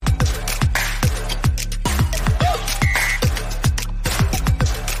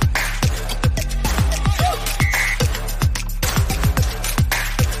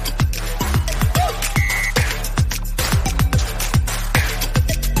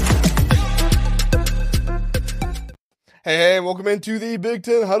Hey, welcome into the Big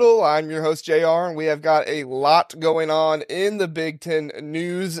Ten Huddle. I'm your host, JR, and we have got a lot going on in the Big Ten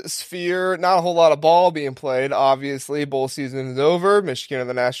news sphere. Not a whole lot of ball being played, obviously. Bowl season is over. Michigan are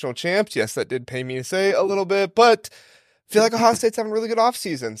the national champs. Yes, that did pay me to say a little bit, but I feel like Ohio State's having a really good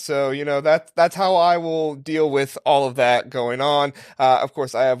offseason. So, that's how I will deal with all of that going on. Of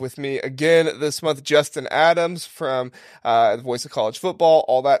course, I have with me again this month Justin Adams from the Voice of College Football,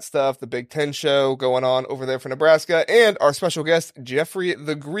 all that stuff, the Big Ten show going on over there for Nebraska, and our special guest, Jeffrey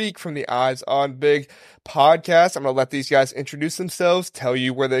the Greek from the Eyes on Big podcast. I'm going to let these guys introduce themselves, tell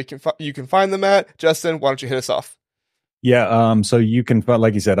you where you can find them at. Justin, why don't you hit us off? Yeah, so you can,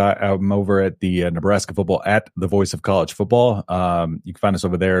 like you said, I'm over at the Nebraska football at the Voice of College Football. You can find us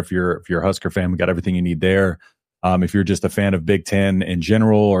over there if you're a Husker fan. We got everything you need there. If you're just a fan of Big Ten in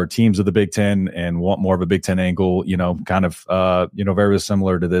general or teams of the Big Ten and want more of a Big Ten angle, kind of very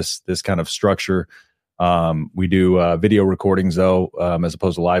similar to this kind of structure. We do video recordings though, as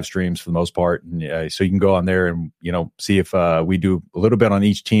opposed to live streams for the most part. And, so you can go on there and see if we do a little bit on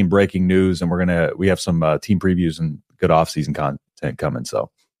each team breaking news, and we have some team previews and good off-season content coming. So,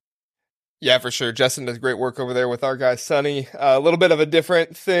 yeah, for sure. Justin does great work over there with our guy Sonny. A little bit of a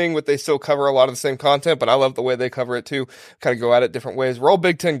different thing, but they still cover a lot of the same content. But I love the way they cover it too. Kind of go at it different ways. We're all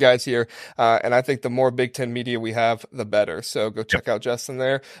Big Ten guys here, and I think the more Big Ten media we have, the better. So go check out Justin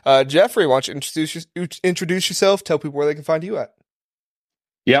there. Jeffrey, why don't you introduce yourself? Tell people where they can find you at.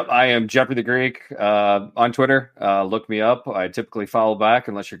 Yep, I am Jeffrey the Greek on Twitter. Look me up. I typically follow back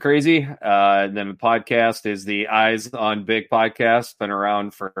unless you're crazy. And then the podcast is the Eyes on Big podcast. Been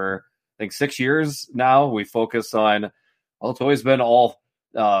around for, I think, 6 years now. We focus on, well, it's always been all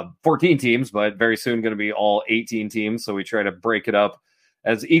 14 teams, but very soon going to be all 18 teams. So we try to break it up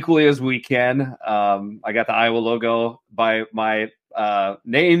as equally as we can. I got the Iowa logo by my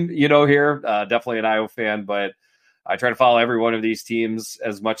name, here. Definitely an Iowa fan, but I try to follow every one of these teams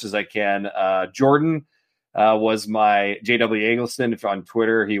as much as I can. Jordan was my JW Eggleston on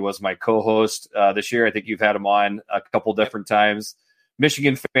Twitter. He was my co-host this year. I think you've had him on a couple different times.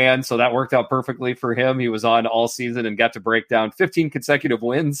 Michigan fan, so that worked out perfectly for him. He was on all season and got to break down 15 consecutive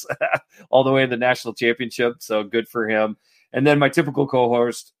wins all the way to the national championship. So good for him. And then my typical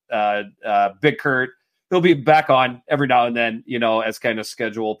co-host, Big Kurt. He'll be back on every now and then, as kind of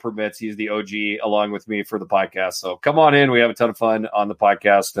schedule permits. He's the OG along with me for the podcast. So come on in. We have a ton of fun on the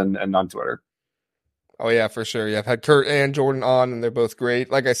podcast and on Twitter. Oh, yeah, for sure. Yeah, I've had Kurt and Jordan on, and they're both great.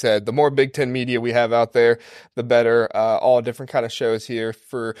 Like I said, the more Big Ten media we have out there, the better. All different kind of shows here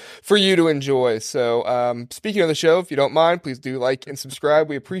for you to enjoy. So speaking of the show, if you don't mind, please do like and subscribe.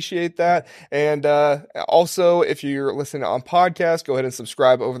 We appreciate that. And also, if you're listening on podcast, go ahead and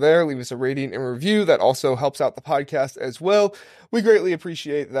subscribe over there. Leave us a rating and review. That also helps out the podcast as well. We greatly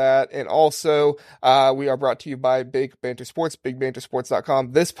appreciate that. And also, we are brought to you by Big Banter Sports,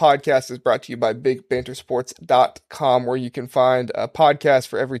 bigbantersports.com. This podcast is brought to you by bigbantersports.com, where you can find a podcast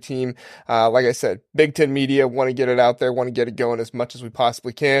for every team. Like I said, Big Ten media, want to get it out there, want to get it going as much as we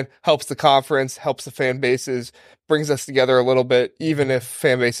possibly can. Helps the conference, helps the fan bases, brings us together a little bit, even if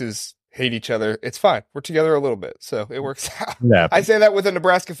fan bases hate each other. It's fine. We're together a little bit, so it works out. Yeah. I say that with a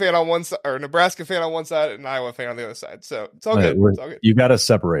Nebraska fan on one side, or Nebraska fan on one side, and an Iowa fan on the other side. So it's all good. It's all good. You got to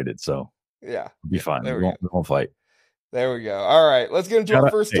separate it, so yeah, it'll be fine. We won't fight. There we go. All right, let's get into our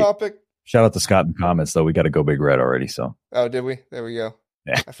first topic. Shout out to Scott in the comments, though. We got to go Big Red already. So did we? There we go.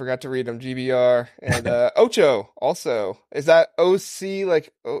 Yeah. I forgot to read them. GBR and Ocho also. Is that OC?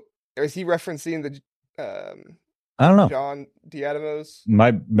 Like, or is he referencing the? I don't know. John Diadamo's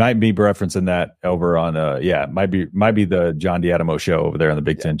might be referencing that over on might be the John Diadamo show over there on the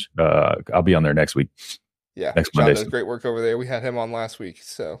Big Ten. I'll be on there next week. Yeah, next John Monday. Does great work over there. We had him on last week,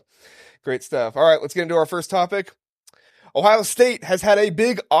 so great stuff. All right, let's get into our first topic. Ohio State has had a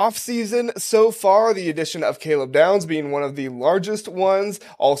big offseason so far, the addition of Caleb Downs being one of the largest ones.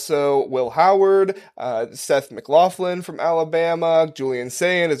 Also, Will Howard, Seth McLaughlin from Alabama, Julian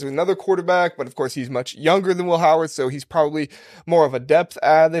Sayin is another quarterback, but of course he's much younger than Will Howard, so he's probably more of a depth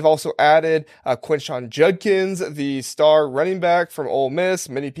add. They've also added Quinshon Judkins, the star running back from Ole Miss.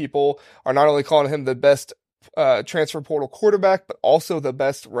 Many people are not only calling him the best transfer portal quarterback, but also the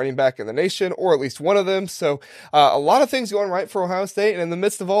best running back in the nation, or at least one of them. So a lot of things going right for Ohio State. And in the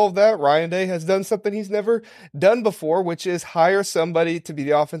midst of all of that, Ryan Day has done something he's never done before, which is hire somebody to be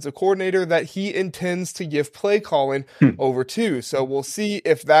the offensive coordinator that he intends to give play calling over to. So we'll see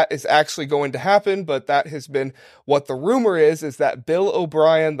if that is actually going to happen. But that has been what the rumor is that Bill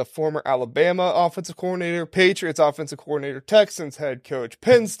O'Brien, the former Alabama offensive coordinator, Patriots offensive coordinator, Texans head coach,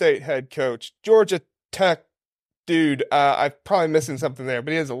 Penn State head coach, Georgia Tech dude. I'm probably missing something there,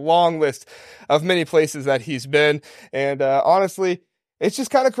 but he has a long list of many places that he's been. And honestly, it's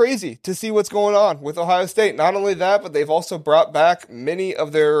just kind of crazy to see what's going on with Ohio State. Not only that, but they've also brought back many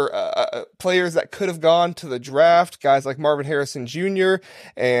of their players that could have gone to the draft. Guys like Marvin Harrison Jr.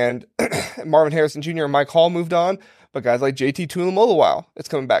 and and Mike Hall moved on. But guys like JT Tuimoloau is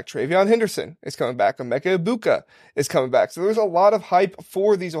coming back. Travion Henderson is coming back. Emeka Ibuka is coming back. So there's a lot of hype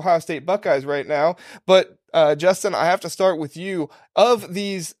for these Ohio State Buckeyes right now. But Justin, I have to start with you. Of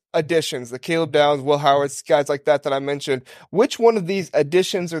these additions, the Caleb Downs, Will Howard, guys like that I mentioned, which one of these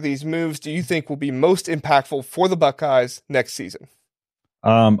additions or these moves do you think will be most impactful for the Buckeyes next season?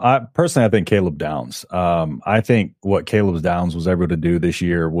 I think Caleb Downs. I think what Caleb Downs was able to do this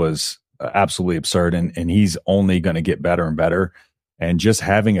year was absolutely absurd, and he's only going to get better and better. And just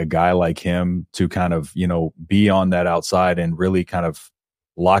having a guy like him to kind of, be on that outside and really kind of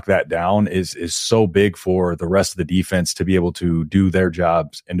lock that down is so big for the rest of the defense to be able to do their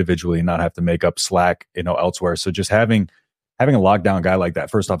jobs individually and not have to make up slack, elsewhere. So just having a lockdown guy like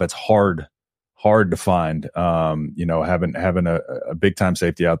that, first off, it's hard to find, having a big time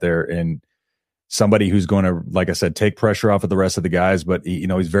safety out there and somebody who's going to, like I said, take pressure off of the rest of the guys, but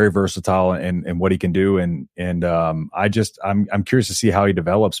he's very versatile and what he can do. And I'm curious to see how he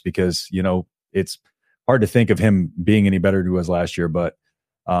develops because, it's hard to think of him being any better than he was last year, but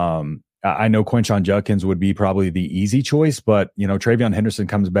I know Quinshon Judkins would be probably the easy choice, but Travion Henderson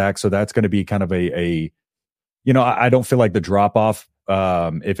comes back. So that's going to be kind of I don't feel like the drop off,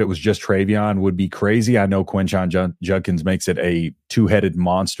 if it was just Travion would be crazy. I know Quinshon Judkins makes it a two-headed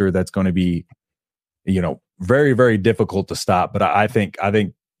monster that's going to be, very, very difficult to stop. But I think,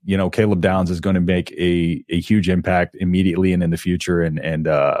 Caleb Downs is going to make a huge impact immediately and in the future. And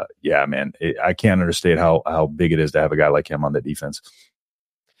yeah, man, I can't understand how big it is to have a guy like him on the defense.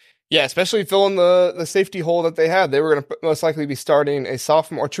 Yeah, especially filling the safety hole that they had. They were going to most likely be starting a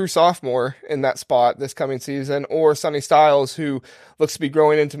true sophomore in that spot this coming season, or Sonny Styles, who looks to be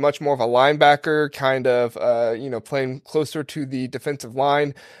growing into much more of a linebacker, kind of, playing closer to the defensive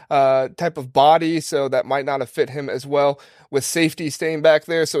line type of body. So that might not have fit him as well with safety staying back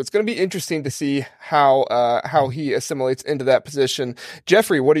there. So it's going to be interesting to see how he assimilates into that position.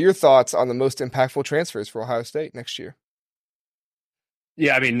 Jeffrey, what are your thoughts on the most impactful transfers for Ohio State next year?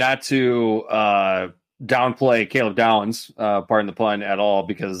 Yeah, I mean, not to downplay Caleb Downs, pardon the pun, at all,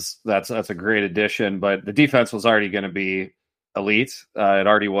 because that's a great addition. But the defense was already going to be elite. It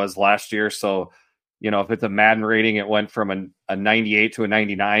already was last year. So, if it's a Madden rating, it went from a 98 to a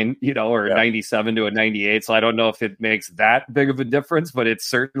 99, or a 97 to a 98. So I don't know if it makes that big of a difference, but it's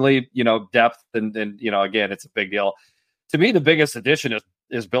certainly, depth. And again, it's a big deal. To me, the biggest addition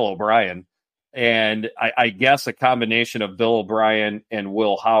is Bill O'Brien. And I guess a combination of Bill O'Brien and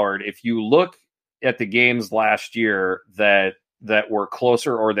Will Howard. If you look at the games last year that were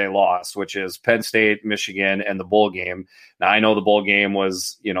closer or they lost, which is Penn State, Michigan, and the bowl game. Now, I know the bowl game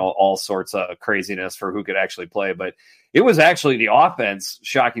was, all sorts of craziness for who could actually play, but it was actually the offense,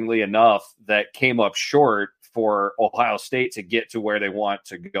 shockingly enough, that came up short for Ohio State to get to where they want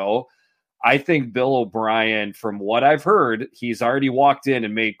to go. I think Bill O'Brien, from what I've heard, he's already walked in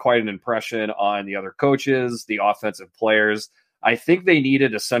and made quite an impression on the other coaches, the offensive players. I think they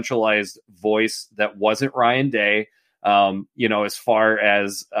needed a centralized voice that wasn't Ryan Day, as far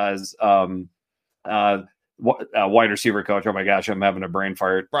as wide receiver coach. Oh my gosh, I'm having a brain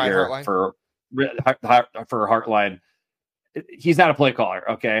fart here for Hartline. He's not a play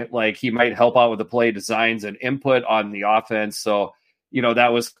caller. Okay. Like, he might help out with the play designs and input on the offense. So,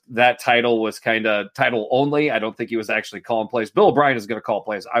 that title was kind of title only. I don't think he was actually calling plays. Bill O'Brien is going to call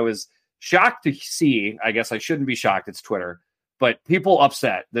plays. I was shocked to see, I guess I shouldn't be shocked, it's Twitter, but people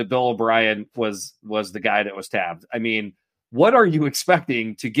upset that Bill O'Brien was the guy that was tabbed. I mean, what are you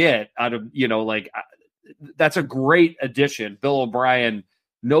expecting to get out of, that's a great addition. Bill O'Brien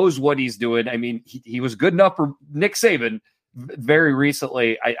knows what he's doing. I mean, he was good enough for Nick Saban very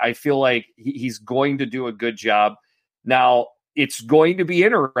recently. I feel like he's going to do a good job. Now, it's going to be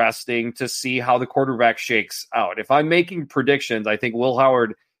interesting to see how the quarterback shakes out. If I'm making predictions, I think Will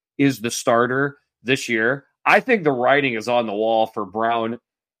Howard is the starter this year. I think the writing is on the wall for Brown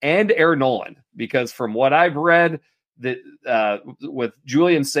and Aaron Nolan, because from what I've read, with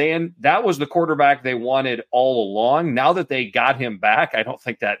Julian saying that was the quarterback they wanted all along. Now that they got him back, I don't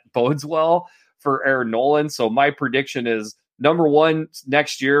think that bodes well for Aaron Nolan. So my prediction is, number one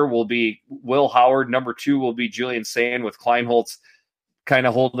next year will be Will Howard. Number two will be Julian Sayin, with Kleinholtz kind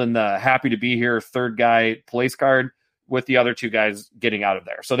of holding the happy to be here third guy place card, with the other two guys getting out of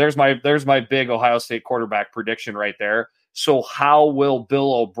there. So there's my big Ohio State quarterback prediction right there. So how will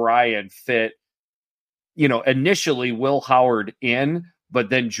Bill O'Brien fit initially Will Howard in, but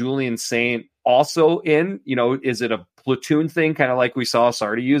then Julian Saint also in. Is it a platoon thing, kind of like we saw?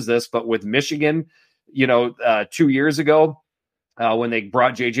 Sorry to use this, but with Michigan, 2 years ago, when they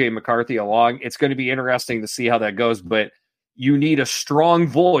brought JJ McCarthy along, it's going to be interesting to see how that goes. But you need a strong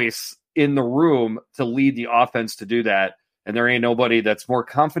voice in the room to lead the offense to do that. And there ain't nobody that's more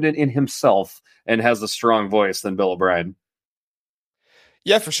confident in himself and has a strong voice than Bill O'Brien.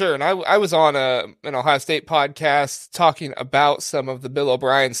 Yeah, for sure. And I was on an Ohio State podcast talking about some of the Bill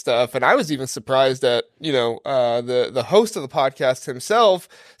O'Brien stuff, and I was even surprised that the host of the podcast himself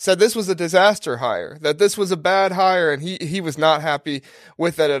said this was a disaster hire, that this was a bad hire, and he was not happy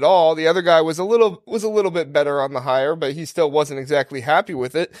with it at all. The other guy was a little bit better on the hire, but he still wasn't exactly happy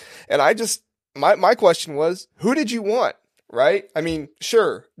with it. And my question was, who did you want? Right? I mean,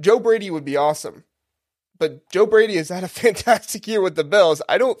 sure, Joe Brady would be awesome. But Joe Brady has had a fantastic year with the Bills.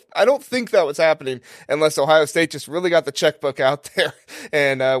 I don't think that was happening unless Ohio State just really got the checkbook out there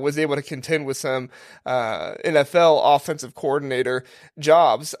and was able to contend with some NFL offensive coordinator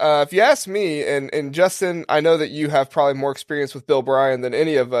jobs. If you ask me, and Justin, I know that you have probably more experience with Bill O'Brien than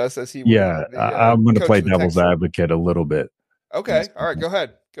any of us, as he I'm going to play devil's advocate a little bit. Okay, all right, go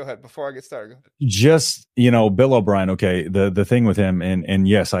ahead. Before I get started. Just, Bill O'Brien. Okay. The thing with him, and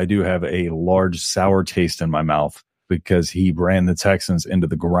yes, I do have a large sour taste in my mouth because he ran the Texans into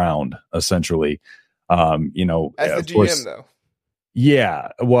the ground, essentially. As the GM, course, though. Yeah.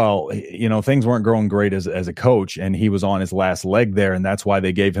 Well, things weren't going great as a coach, and he was on his last leg there. And that's why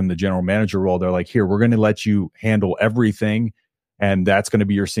they gave him the general manager role. They're like, here, we're going to let you handle everything. And that's going to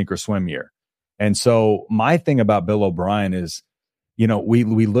be your sink or swim year. And so my thing about Bill O'Brien is,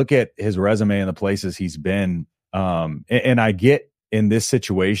 we look at his resume and the places he's been, and I get in this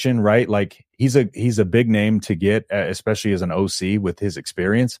situation, right? Like he's a big name to get, especially as an OC with his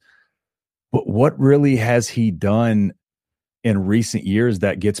experience. But what really has he done in recent years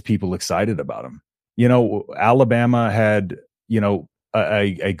that gets people excited about him? Alabama had,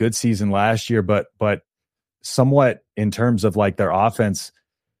 a good season last year, but somewhat in terms of like their offense,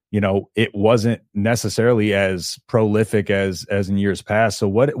 it wasn't necessarily as prolific as in years past. So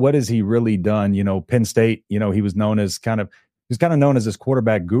what has he really done? Penn State, he was known as kind of known as this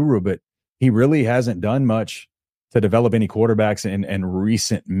quarterback guru, but he really hasn't done much to develop any quarterbacks in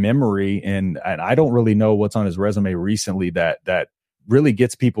recent memory. And I don't really know what's on his resume recently that really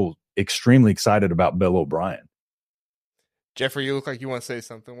gets people extremely excited about Bill O'Brien. Jeffrey, you look like you want to say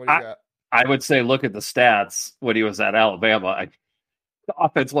something. What do you got? I would say, look at the stats when he was at Alabama. The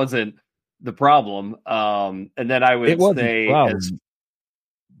offense wasn't the problem. And then I would say,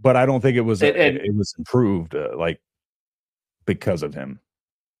 but I don't think it was it was improved because of him.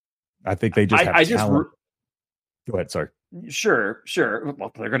 I think they just have talent. Go ahead, sorry. Sure.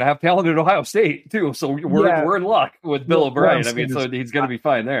 Well, they're going to have talent at Ohio State too, so we're in luck with Bill O'Brien. I mean, so he's going to be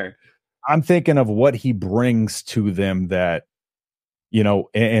fine there. I'm thinking of what he brings to them that,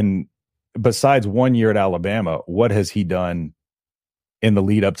 and besides 1 year at Alabama, what has he done in the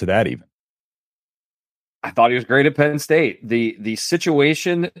lead up to that even? I thought he was great at Penn State. The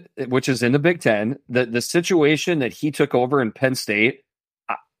situation, which is in the Big Ten, the situation that he took over in Penn State,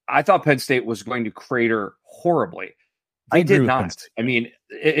 I thought Penn State was going to crater horribly. They did not. I mean,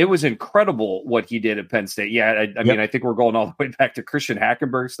 it was incredible what he did at Penn State. Yeah, I mean, I think we're going all the way back to Christian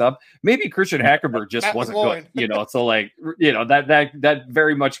Hackenberg stuff. Maybe Christian Hackenberg just wasn't good, so that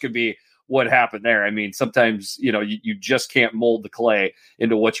very much could be what happened there. I mean, sometimes, you just can't mold the clay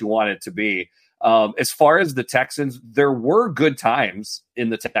into what you want it to be. As far as the Texans, there were good times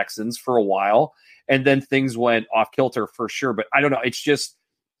in the Texans for a while, and then things went off kilter for sure. But I don't know. It's just,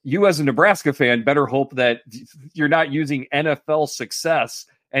 you as a Nebraska fan better hope that you're not using NFL success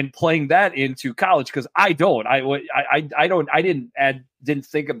and playing that into college, because I didn't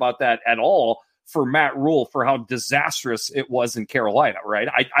think about that at all for Matt Rule, for how disastrous it was in Carolina. Right?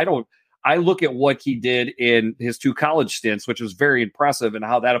 I look at what he did in his 2 college stints, which was very impressive, and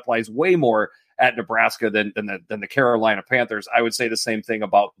how that applies way more at Nebraska than the Carolina Panthers. I would say the same thing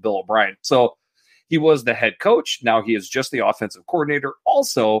about Bill O'Brien. So he was the head coach. Now he is just the offensive coordinator.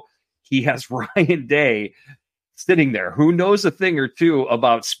 Also, he has Ryan Day sitting there, who knows a thing or two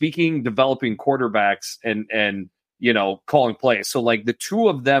about speaking, developing quarterbacks, and calling plays. So like the two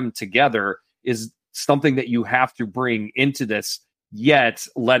of them together is something that you have to bring into this, yet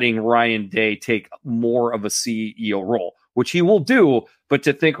letting Ryan Day take more of a CEO role, which he will do. But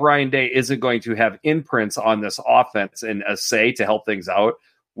to think Ryan Day isn't going to have imprints on this offense and a say to help things out,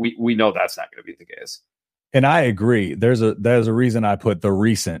 we know that's not going to be the case. And I agree. There's a reason I put the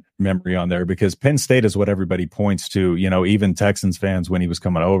recent memory on there, because Penn State is what everybody points to. Even Texans fans, when he was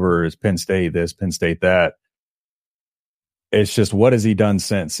coming over, is Penn State this, Penn State that. It's just, what has he done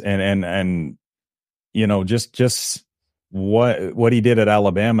since? And just what he did at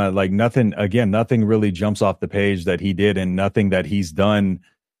Alabama, like nothing really jumps off the page that he did, and nothing that he's done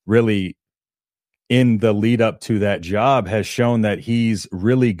really in the lead up to that job has shown that he's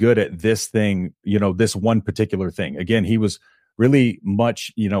really good at this thing, this one particular thing. Again, he was really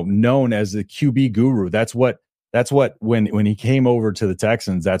much, known as the QB guru. That's what when he came over to the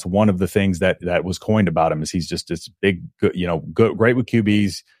Texans, that's one of the things that was coined about him, is he's just this big, good, great with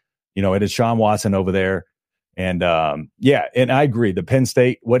QBs. It is Sean Watson over there. And and I agree. The Penn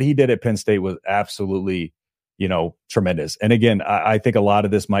State, what he did at Penn State was absolutely, tremendous. And again, I think a lot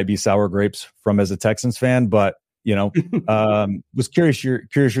of this might be sour grapes from as a Texans fan, but was curious your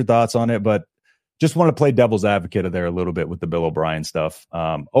thoughts on it, but just want to play devil's advocate there a little bit with the Bill O'Brien stuff.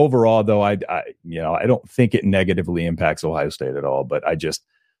 Overall, though, I don't think it negatively impacts Ohio State at all, but I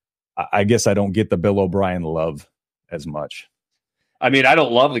guess I don't get the Bill O'Brien love as much. I mean, I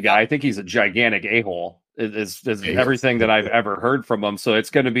don't love the guy. I think he's a gigantic a-hole. Is everything that I've ever heard from him. So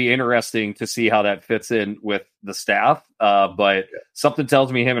it's going to be interesting to see how that fits in with the staff. But something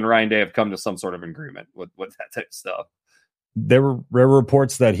tells me him and Ryan Day have come to some sort of agreement with that type of stuff. There were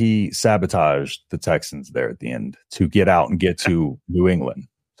reports that he sabotaged the Texans there at the end to get out and get to New England.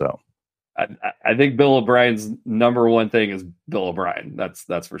 So I think Bill O'Brien's number one thing is Bill O'Brien.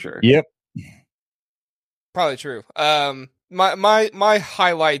 That's for sure. Yep. Probably true. My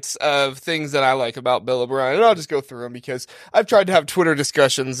highlights of things that I like about Bill O'Brien, and I'll just go through them because I've tried to have Twitter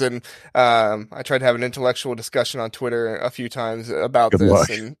discussions, and I tried to have an intellectual discussion on Twitter a few times about this, luck.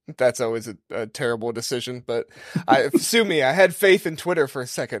 and that's always a terrible decision. But sue me, I had faith in Twitter for a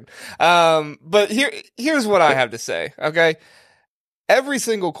second. But here's what I have to say. Okay, every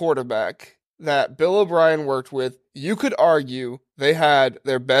single quarterback that Bill O'Brien worked with, you could argue they had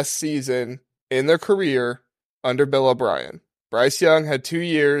their best season in their career under Bill O'Brien. Bryce Young had 2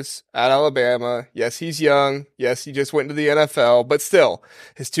 years at Alabama. Yes, he's young. Yes, he just went into the NFL, but still,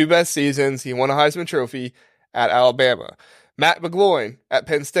 his 2 best seasons, he won a Heisman Trophy at Alabama. Matt McGloin at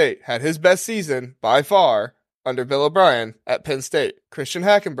Penn State had his best season by far under Bill O'Brien at Penn State. Christian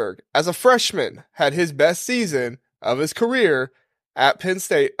Hackenberg, as a freshman, had his best season of his career at Penn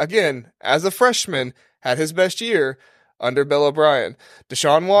State. Again, as a freshman, had his best year under Bill O'Brien.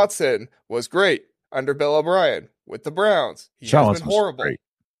 Deshaun Watson was great under Bill O'Brien with the Browns. He has been horrible.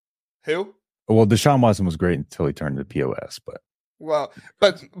 Who? Well, Deshaun Watson was great until he turned to POS, but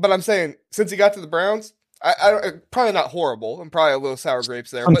I'm saying, since he got to the Browns, I probably not horrible, and probably a little sour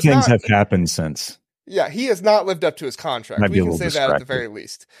grapes there. Some but things have happened since. Yeah, he has not lived up to his contract. We can say that at the very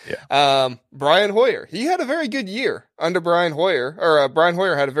least. Yeah. Brian Hoyer, he had a very good year under Brian Hoyer, or Brian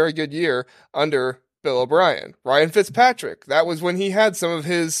Hoyer had a very good year under Bill O'Brien. Ryan Fitzpatrick, that was when he had some of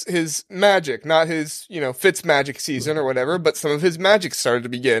his magic, not his, Fitz magic season or whatever, but some of his magic started to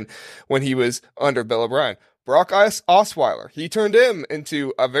begin when he was under Bill O'Brien. Brock Osweiler, he turned him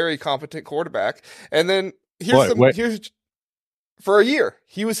into a very competent quarterback. And then here's for a year.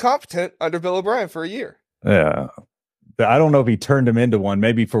 He was competent under Bill O'Brien for a year. Yeah. I don't know if he turned him into one,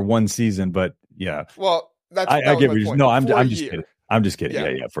 maybe for one season, but yeah. Well, I get what you. No, I'm just kidding. I'm just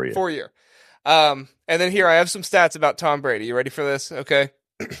kidding. Yeah, for you. 4 year. And then here I have some stats about Tom Brady. You ready for this? Okay.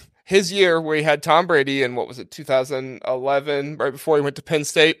 His year where he had Tom Brady in, 2011, right before he went to Penn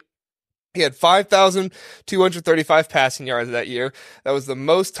State. He had 5,235 passing yards that year. That was the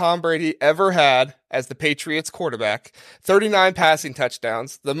most Tom Brady ever had as the Patriots quarterback. 39 passing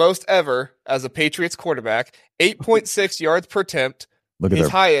touchdowns, the most ever as a Patriots quarterback. 8.6 yards per attempt, his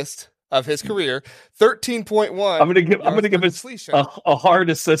highest of his career. 13.1. I'm gonna give a hard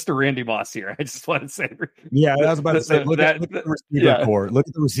assist to Randy Moss here. I just want to say. Yeah, I was about to say, look at the receiver core. Look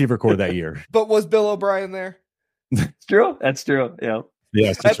at the receiver core that year. But was Bill O'Brien there? It's true. That's true. Yeah.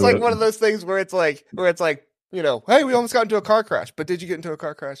 Yeah, that's like one of those things where it's like, hey, we almost got into a car crash, but did you get into a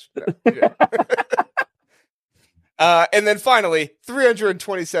car crash? No, and then finally,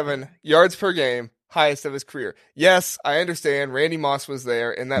 327 yards per game, highest of his career. Yes, I understand Randy Moss was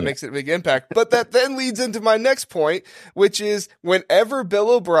there, and that makes it a big impact. But that then leads into my next point, which is whenever Bill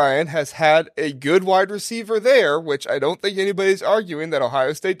O'Brien has had a good wide receiver there, which I don't think anybody's arguing that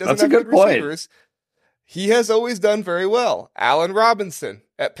Ohio State doesn't have good receivers. He has always done very well. Allen Robinson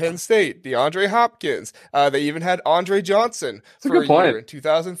at Penn State, DeAndre Hopkins. They even had Andre Johnson for a year in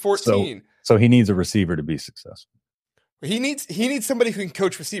 2014. So he needs a receiver to be successful. He needs somebody who can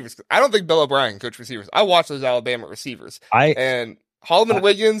coach receivers. I don't think Bill O'Brien can coach receivers. I watch those Alabama receivers, and Holloman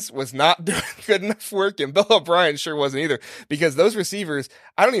Wiggins was not doing good enough work, and Bill O'Brien sure wasn't either, because those receivers,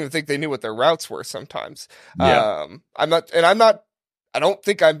 I don't even think they knew what their routes were sometimes. Yeah. I don't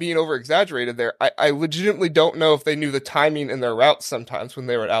think I'm being over exaggerated there. I legitimately don't know if they knew the timing in their routes sometimes when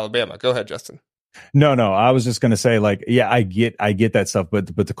they were at Alabama. Go ahead, Justin. No, I was just going to say, like, yeah, I get that stuff,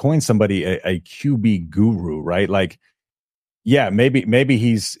 but to coin somebody a QB guru, right? Like, yeah, maybe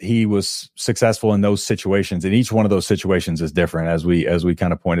he was successful in those situations, and each one of those situations is different, as we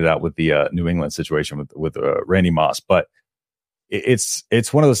kind of pointed out with the New England situation with Randy Moss. But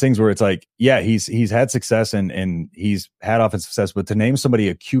it's one of those things where it's like, yeah, he's had success and he's had offensive success, but to name somebody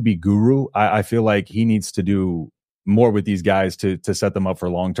a QB guru, I feel like he needs to do more with these guys to set them up for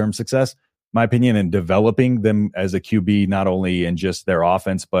long-term success, my opinion, and developing them as a QB, not only in just their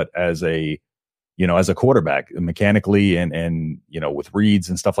offense, but as a quarterback mechanically and with reads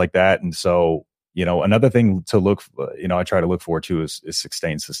and stuff like that. And so, another thing to look, I try to look forward to is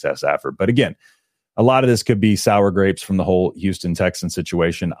sustained success after. But again, a lot of this could be sour grapes from the whole Houston Texans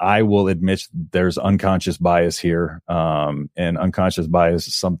situation. I will admit there's unconscious bias here. And unconscious bias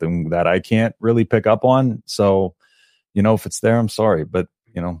is something that I can't really pick up on. So, if it's there, I'm sorry, but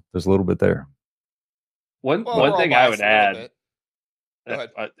there's a little bit there. One thing I would add,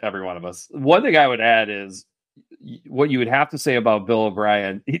 every one of us, one thing I would add is what you would have to say about Bill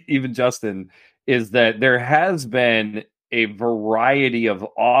O'Brien, even Justin, is that there has been a variety of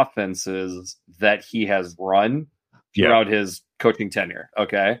offenses that he has run throughout his coaching tenure.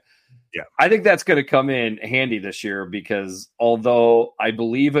 Okay. Yeah. I think that's going to come in handy this year, because although I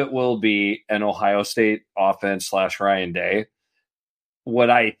believe it will be an Ohio State offense / Ryan Day, what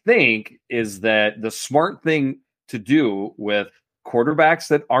I think is that the smart thing to do with quarterbacks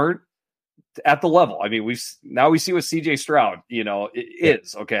that aren't at the level. I mean, we see with CJ Stroud,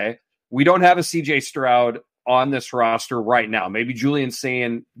 is okay. We don't have a CJ Stroud on this roster right now. Maybe Julian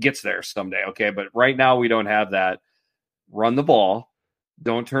Sayin gets there someday. Okay. But right now we don't have that. Run the ball.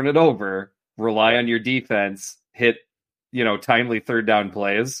 Don't turn it over. Rely on your defense. Hit, timely third down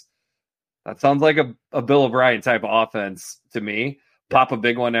plays. That sounds like a Bill O'Brien type of offense to me. Pop a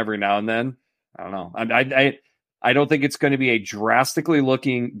big one every now and then. I don't know. I don't think it's going to be a drastically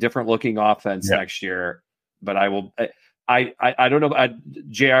different looking offense next year, but I will. I don't know.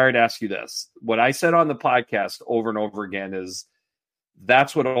 JR, I'd ask you this. What I said on the podcast over and over again is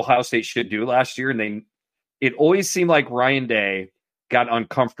that's what Ohio State should do last year. And it always seemed like Ryan Day got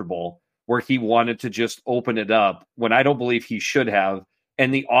uncomfortable where he wanted to just open it up when I don't believe he should have.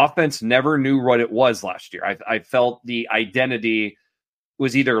 And the offense never knew what it was last year. I felt the identity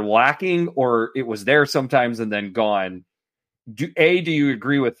was either lacking or it was there sometimes and then gone. Do you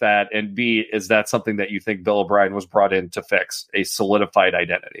agree with that? And B, is that something that you think Bill O'Brien was brought in to fix, a solidified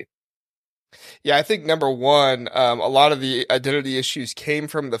identity? Yeah, I think number one, a lot of the identity issues came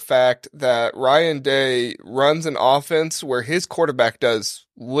from the fact that Ryan Day runs an offense where his quarterback does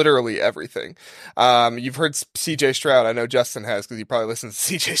literally everything. You've heard CJ Stroud, I know Justin has because he probably listens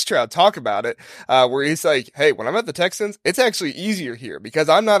to CJ Stroud talk about it, where he's like, hey, when I'm at the Texans, it's actually easier here because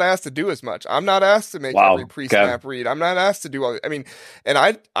I'm not asked to do as much. I'm not asked to make every pre-snap read. I'm not asked to do all. And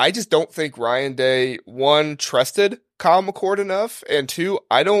I just don't think Ryan Day, one, trusted Kyle McCord enough, and two,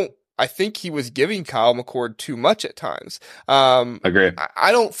 I think he was giving Kyle McCord too much at times. Agree.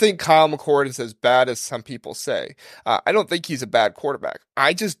 I don't think Kyle McCord is as bad as some people say. I don't think he's a bad quarterback.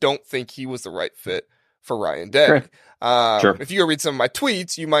 I just don't think he was the right fit for Ryan Day. Sure. If you go read some of my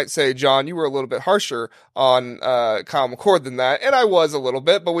tweets, you might say, John, you were a little bit harsher on Kyle McCord than that. And I was a little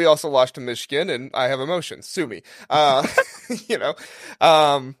bit, but we also lost to Michigan and I have emotions. Sue me. But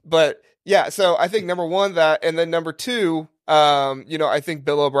yeah, so I think number one, that, and then number two, I think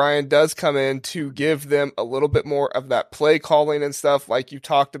Bill O'Brien does come in to give them a little bit more of that play calling and stuff like you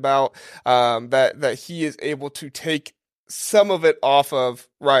talked about, that he is able to take some of it off of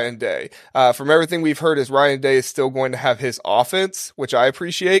Ryan Day. From everything we've heard is Ryan Day is still going to have his offense, which I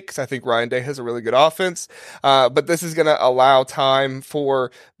appreciate because I think Ryan Day has a really good offense. But this is going to allow time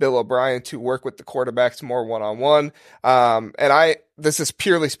for Bill O'Brien to work with the quarterbacks more one-on-one. This is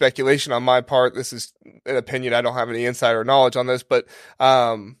purely speculation on my part. This is an opinion. I don't have any insider knowledge on this, but,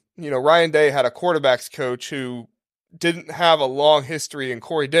 Ryan Day had a quarterbacks coach who didn't have a long history in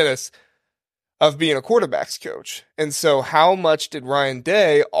Corey Dennis of being a quarterbacks coach. And so how much did Ryan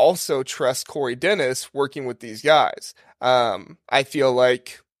Day also trust Corey Dennis working with these guys? I feel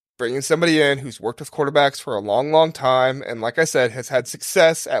like bringing somebody in who's worked with quarterbacks for a long, long time, and like I said, has had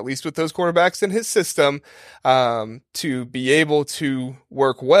success, at least with those quarterbacks in his system, to be able to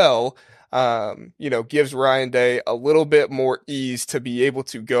work well, gives Ryan Day a little bit more ease to be able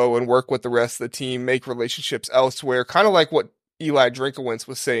to go and work with the rest of the team, make relationships elsewhere, kind of like what Eli Drinkowitz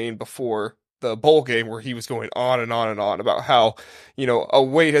was saying before the bowl game, where he was going on and on and on about how, a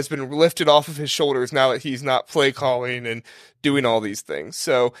weight has been lifted off of his shoulders now that he's not play calling and doing all these things.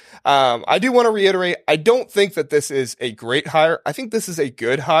 So I do want to reiterate, I don't think that this is a great hire. I think this is a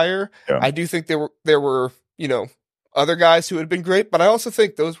good hire. Yeah. I do think there were, other guys who had been great, but I also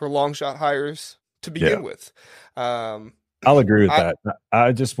think those were long shot hires to begin with. I'll agree with that.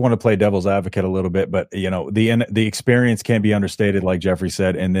 I just want to play devil's advocate a little bit, but the experience can't be understated, like Jeffrey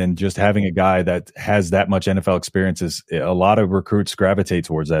said. And then just having a guy that has that much NFL experience is a lot of recruits gravitate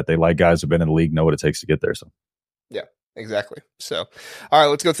towards that. They like guys who've been in the league, know what it takes to get there. So, yeah, exactly. So, all right,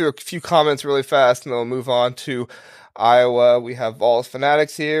 let's go through a few comments really fast, and then we'll move on to Iowa. We have Vols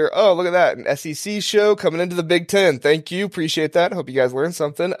Fanatics here. Oh, look at that. An SEC show coming into the Big Ten. Thank you. Appreciate that. Hope you guys learned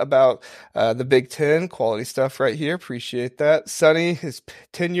something about the Big Ten. Quality stuff right here. Appreciate that. Sonny, his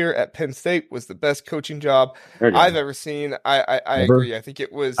tenure at Penn State was the best coaching job I've ever seen. I agree. I think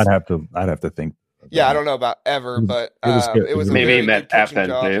it was. I'd have to think. Yeah, I don't know about ever, but it was maybe a he meant at Penn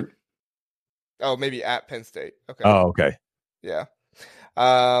State. Oh, maybe at Penn State. Okay. Oh, okay. Yeah.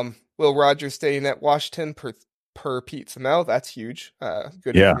 Will Rogers staying at Washington per Pete Samel. That's huge.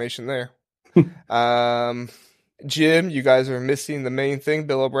 Good information there. Jim, you guys are missing the main thing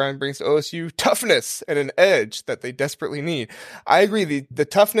Bill O'Brien brings to OSU: toughness and an edge that they desperately need. I agree. The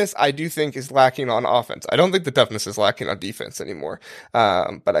toughness, I do think, is lacking on offense. I don't think the toughness is lacking on defense anymore.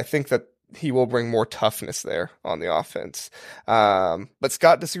 But I think that he will bring more toughness there on the offense. But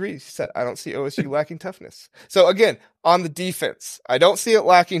Scott disagrees. He said, I don't see OSU lacking toughness. So again, on the defense, I don't see it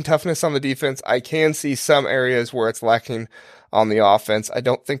lacking toughness on the defense. I can see some areas where it's lacking on the offense. I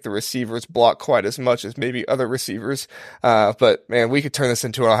don't think the receivers block quite as much as maybe other receivers. But man, we could turn this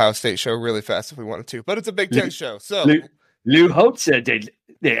into an Ohio State show really fast if we wanted to, but it's a Big Ten show. So Lou Holtz said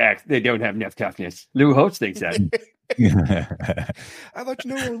they don't have enough toughness. Lou Holtz thinks that. I'd like to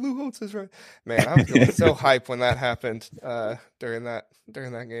know where Lou Holtz is right. Man, I was feeling so hype when that happened during that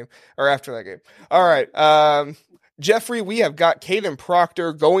game or after that game. All right. Jeffrey, we have got Caden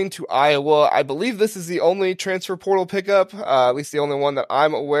Proctor going to Iowa. I believe this is the only transfer portal pickup, at least the only one that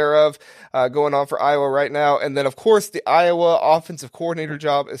I'm aware of, going on for Iowa right now. And then, of course, the Iowa offensive coordinator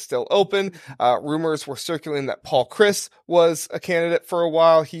job is still open. Rumors were circulating that Paul Chryst was a candidate for a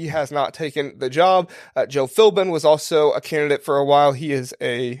while. He has not taken the job. Joe Philbin was also a candidate for a while. He is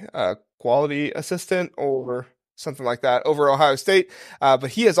a quality assistant or something like that over at Ohio State. But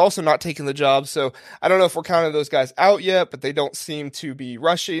he has also not taken the job. So I don't know if we're counting those guys out yet, but they don't seem to be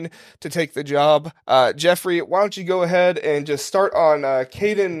rushing to take the job. Jeffrey, why don't you go ahead and just start on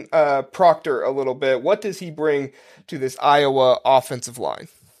Caden Proctor a little bit. What does he bring to this Iowa offensive line?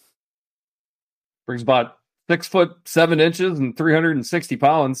 Brings about 6'7" and 360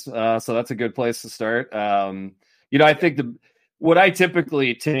 pounds. So that's a good place to start. I think what I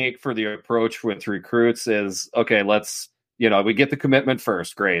typically take for the approach with recruits is, okay, we get the commitment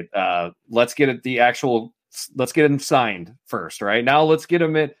first. Great. Let's get him signed first, right? Now let's get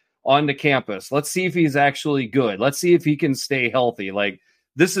him on the campus. Let's see if he's actually good. Let's see if he can stay healthy. Like,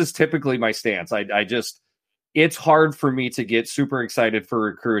 this is typically my stance. It's hard for me to get super excited for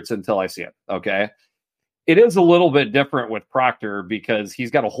recruits until I see it. Okay. It is a little bit different with Proctor because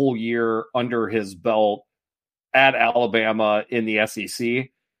he's got a whole year under his belt at Alabama in the SEC.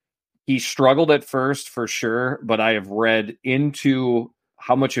 He struggled at first for sure, but I have read into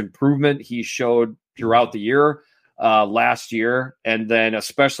how much improvement he showed throughout the year, last year. And then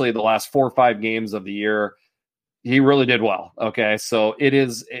especially the last 4 or 5 games of the year, he really did well. Okay. So it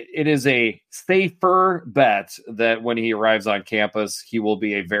is a safer bet that when he arrives on campus, he will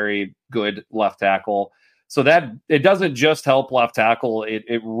be a very good left tackle. So that it doesn't just help left tackle.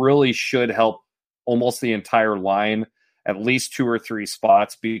 It really should help almost the entire line, at least 2 or 3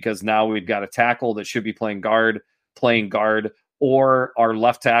 spots, because now we've got a tackle that should be playing guard, or our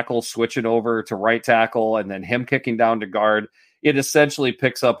left tackle switching over to right tackle and then him kicking down to guard. It essentially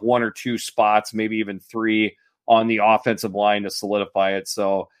picks up 1 or 2 spots, maybe even 3 on the offensive line to solidify it.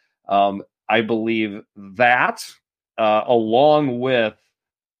 So I believe that along with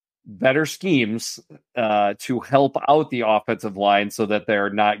better schemes to help out the offensive line so that they're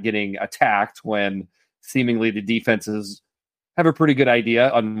not getting attacked when seemingly the defenses have a pretty good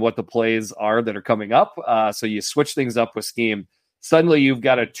idea on what the plays are that are coming up. So you switch things up with scheme. Suddenly you've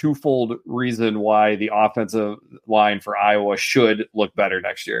got a twofold reason why the offensive line for Iowa should look better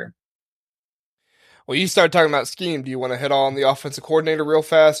next year. Well, you started talking about scheme. Do you want to hit on the offensive coordinator real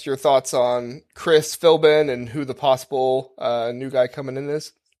fast? Your thoughts on Chris Philbin and who the possible new guy coming in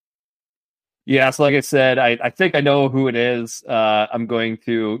is? Yes, like I said, I think I know who it is. I'm going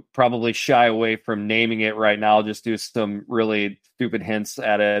to probably shy away from naming it right now, just do some really stupid hints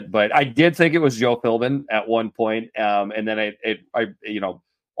at it. But I did think it was Joe Philbin at one point. And then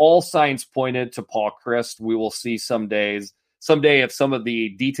all signs pointed to Paul Chryst. We will see someday if some of the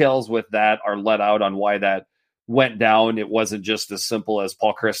details with that are let out on why that went down. It wasn't just as simple as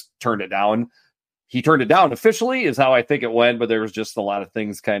Paul Chryst turned it down. He turned it down officially is how I think it went, but there was just a lot of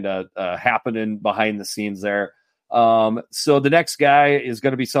things kind of happening behind the scenes there. So the next guy is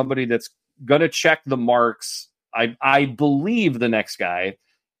going to be somebody that's going to check the marks. I believe the next guy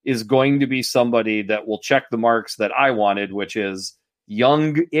is going to be somebody that will check the marks that I wanted, which is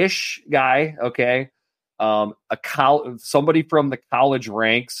young-ish guy. Okay. Somebody from the college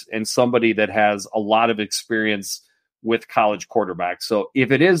ranks and somebody that has a lot of experience with college quarterbacks. So if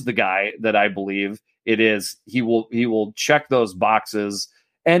it is the guy that I believe it is, he will check those boxes,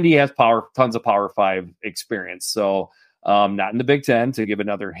 and he has tons of Power 5 experience. So not in the Big Ten, to give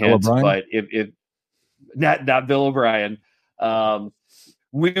another hint, but if not Bill O'Brien,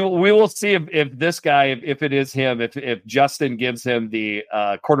 we will see if this guy, if it is him, if Justin gives him the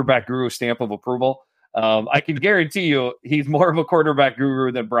quarterback guru stamp of approval. I can guarantee you he's more of a quarterback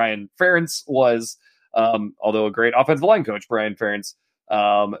guru than Brian Ferentz was. Although a great offensive line coach, Brian Ferentz.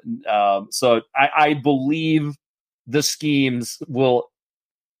 So I believe the schemes will,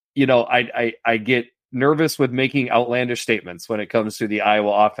 I get nervous with making outlandish statements when it comes to the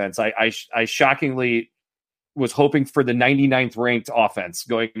Iowa offense. I shockingly was hoping for the 99th ranked offense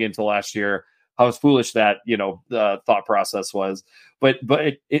going into last year. How foolish that, the thought process was, but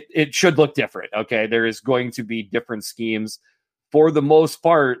it should look different. Okay. There is going to be different schemes. For the most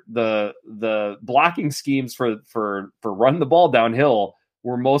part, the blocking schemes for running the ball downhill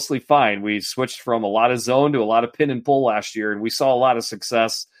were mostly fine. We switched from a lot of zone to a lot of pin and pull last year, and we saw a lot of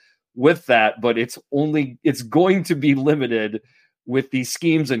success with that, but it's going to be limited with these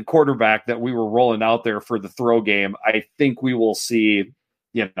schemes and quarterback that we were rolling out there for the throw game. I think we will see,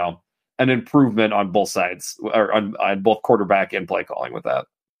 an improvement on both sides, or on both quarterback and play calling with that.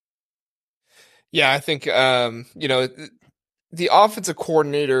 Yeah, I think, the offensive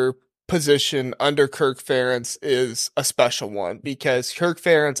coordinator position under Kirk Ferentz is a special one, because Kirk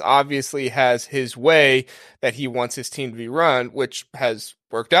Ferentz obviously has his way that he wants his team to be run, which has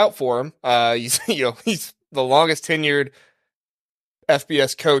worked out for him. He's the longest tenured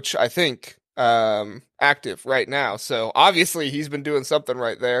FBS coach, I think, active right now. So obviously he's been doing something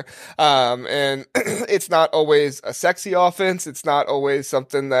right there. And it's not always a sexy offense. It's not always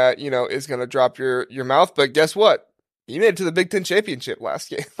something that, is going to drop your mouth. But guess what? He made it to the Big Ten championship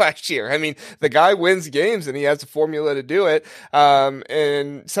last year. I mean, the guy wins games, and he has a formula to do it.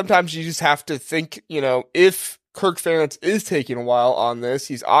 And sometimes you just have to think, if Kirk Ferentz is taking a while on this,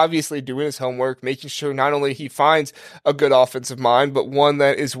 he's obviously doing his homework, making sure not only he finds a good offensive mind, but one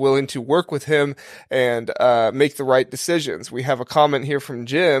that is willing to work with him and make the right decisions. We have a comment here from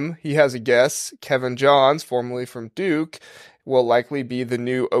Jim. He has a guess. Kevin Johns, formerly from Duke, will likely be the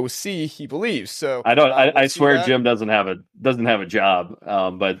new OC, he believes. So I swear that Jim doesn't have a job.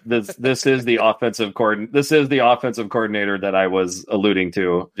 But this is the offensive coordinator that I was alluding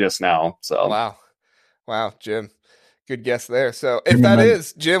to just now. So wow, Jim, good guess there. So if that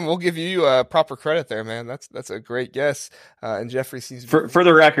is Jim, we'll give you proper credit there, man. That's a great guess. And Jeffrey seems for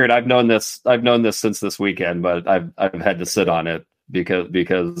the record, I've known this since this weekend, but I've had to sit on it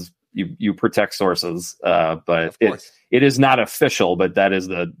because you protect sources. But it is not official, but that is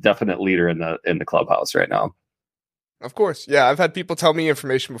the definite leader in the clubhouse right now. Of course. Yeah. I've had people tell me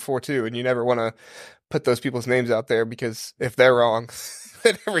information before too, and you never want to put those people's names out there, because if they're wrong,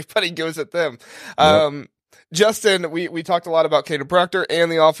 then everybody goes at them. Yep. Justin, we talked a lot about Caden Proctor and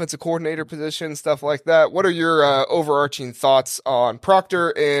the offensive coordinator position, stuff like that. What are your overarching thoughts on Proctor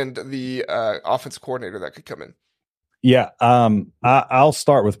and the offensive coordinator that could come in? Yeah, I'll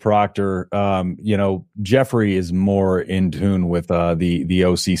start with Proctor. Jeffrey is more in tune with the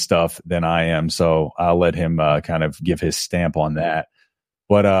OC stuff than I am, so I'll let him kind of give his stamp on that.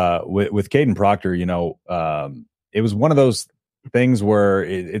 But with Caden Proctor, it was one of those things where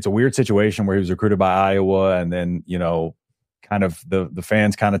it's a weird situation where he was recruited by Iowa, and then kind of the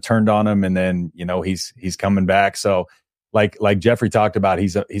fans kind of turned on him, and then he's coming back. So like Jeffrey talked about,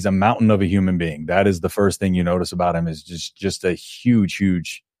 he's a mountain of a human being. That is the first thing you notice about him, is just a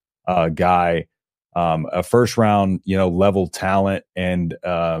huge guy, a first round level talent. And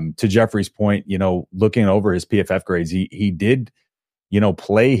to Jeffrey's point, looking over his PFF grades, he did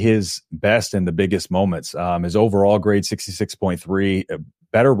play his best in the biggest moments. His overall grade 66.3, a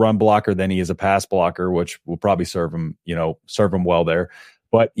better run blocker than he is a pass blocker, which will probably serve him well there.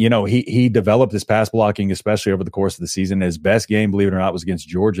 But, he developed his pass blocking, especially over the course of the season. His best game, believe it or not, was against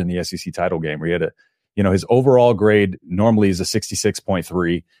Georgia in the SEC title game, where he had his overall grade normally is a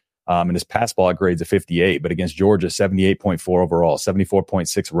 66.3, and his pass block grade's a 58. But against Georgia, 78.4 overall,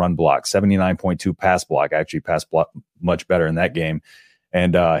 74.6 run block, 79.2 pass block. Actually, pass block much better in that game.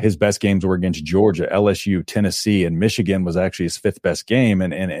 And his best games were against Georgia, LSU, Tennessee, and Michigan was actually his fifth best game.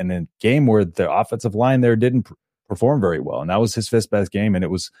 And a game where the offensive line there didn't perform very well. And that was his fifth best game. And it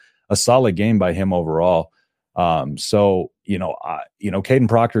was a solid game by him overall. So, Caden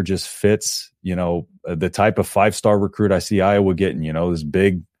Proctor just fits, the type of 5-star recruit I see Iowa getting, this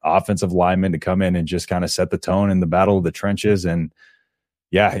big offensive lineman to come in and just kind of set the tone in the battle of the trenches. And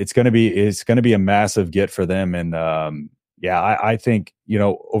yeah, it's going to be a massive get for them. And, I think,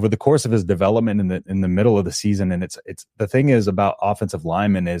 over the course of his development in the middle of the season, and it's the thing is about offensive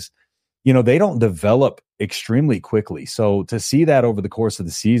linemen is, they don't develop extremely quickly. So to see that over the course of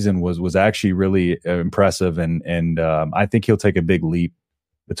the season was actually really impressive. And I think he'll take a big leap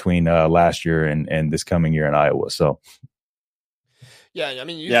between last year and this coming year in Iowa. So. Yeah. I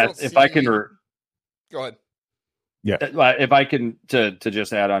mean, if I can, go ahead. Yeah. If I can, to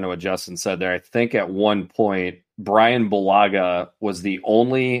just add on to what Justin said there, I think at one point, Brian Bulaga was the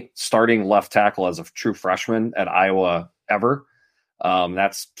only starting left tackle as a true freshman at Iowa ever.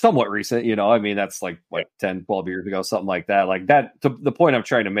 That's somewhat recent, I mean, that's like 10, 12 years ago, something like that. Like that, the point I'm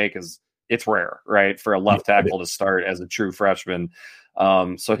trying to make is it's rare, right? For a left tackle to start as a true freshman.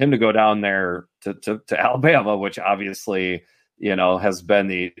 So him to go down there to Alabama, which obviously, has been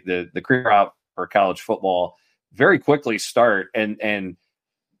the career route for college football, very quickly start and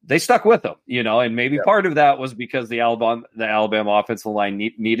they stuck with him, and maybe part of that was because the Alabama offensive line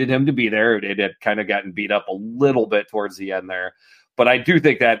needed him to be there. It had kind of gotten beat up a little bit towards the end there. But I do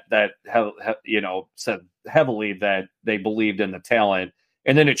think that said heavily that they believed in the talent,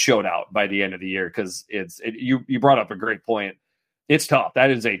 and then it showed out by the end of the year because you brought up a great point. It's tough. That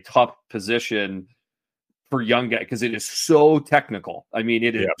is a tough position for young guys because it is so technical. I mean,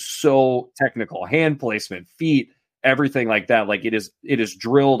 it is so technical. Hand placement, feet, everything like that. Like it is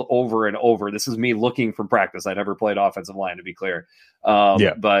drilled over and over. This is me looking from practice. I never played offensive line, to be clear.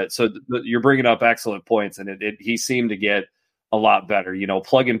 But so you're bringing up excellent points, and he seemed to get a lot better.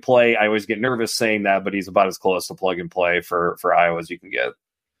 Plug and play. I always get nervous saying that, but he's about as close to plug and play for Iowa as you can get.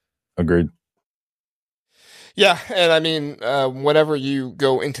 Agreed. Yeah, and I mean, whenever you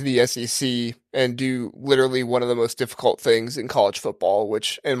go into the SEC and do literally one of the most difficult things in college football,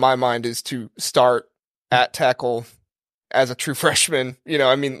 which in my mind is to start at tackle as a true freshman,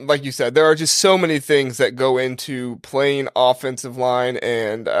 I mean, like you said, there are just so many things that go into playing offensive line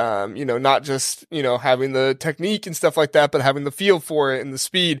and, not just, having the technique and stuff like that, but having the feel for it and the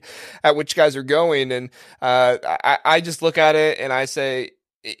speed at which guys are going. And I just look at it and I say,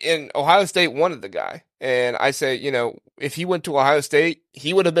 in Ohio State wanted the guy. And I say, if he went to Ohio State,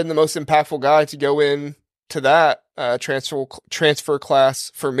 he would have been the most impactful guy to go in to that transfer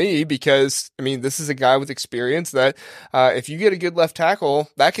class for me, because I mean, this is a guy with experience that if you get a good left tackle,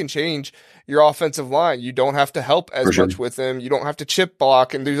 that can change your offensive line. You don't have to help as much with him. You don't have to chip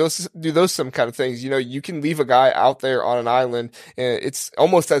block and do those some kind of things. You can leave a guy out there on an island, and it's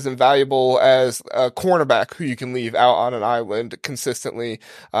almost as invaluable as a cornerback who you can leave out on an island consistently,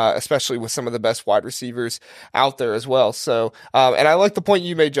 especially with some of the best wide receivers out there as well. So, and I like the point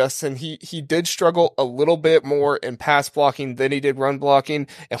you made, Justin. He did struggle a little bit more in pass blocking than he did run blocking.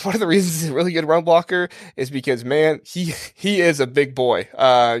 And one of the reasons he's a really good run blocker is because, man, he is a big boy.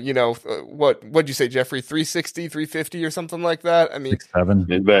 What'd you say, Jeffrey? 360, 350 or something like that? I mean,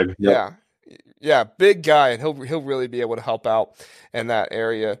 6'7". Big. Yep. Yeah, big guy, and he'll really be able to help out in that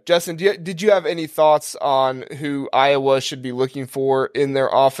area. Justin, did you have any thoughts on who Iowa should be looking for in their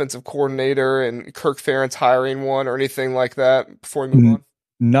offensive coordinator and Kirk Ferentz hiring one or anything like that before we move on?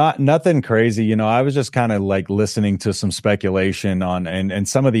 Nothing crazy. I was just kind of like listening to some speculation on and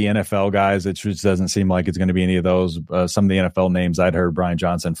some of the NFL guys. It just doesn't seem like it's going to be any of those. Some of the NFL names I'd heard: Brian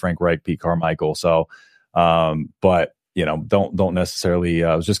Johnson, Frank Reich, Pete Carmichael. So, but don't necessarily.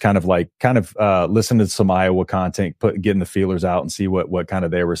 I was just kind of listening to some Iowa content, getting the feelers out and see what kind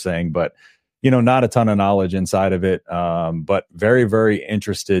of they were saying. But not a ton of knowledge inside of it. But very, very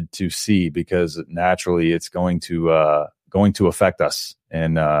interested to see, because naturally it's going to affect us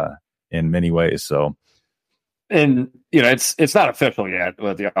in many ways. So, and it's not official yet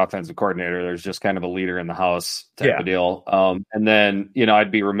with the offensive coordinator. There's just kind of a leader in the house type of deal. And then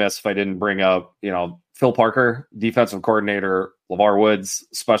I'd be remiss if I didn't bring up Phil Parker, defensive coordinator, LeVar Woods,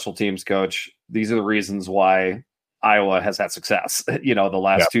 special teams coach. These are the reasons why Iowa has had success. The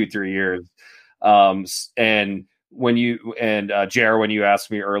last 2-3 years. And when you and Jer, when you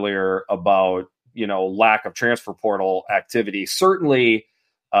asked me earlier about lack of transfer portal activity, certainly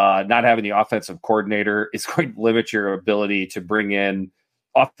not having the offensive coordinator is going to limit your ability to bring in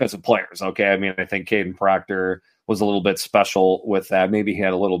offensive players. Okay, I mean, I think Caden Proctor was a little bit special with that. Maybe he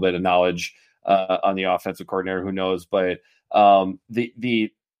had a little bit of knowledge on the offensive coordinator. Who knows? But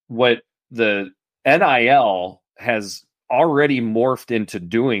what the NIL has already morphed into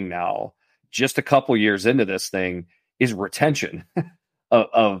doing now, just a couple years into this thing, is retention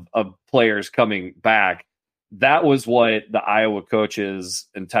of players coming back. That was what the Iowa coaches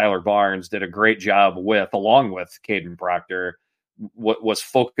and Tyler Barnes did a great job with, along with Caden Proctor, what was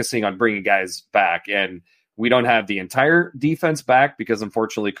focusing on bringing guys back. And we don't have the entire defense back because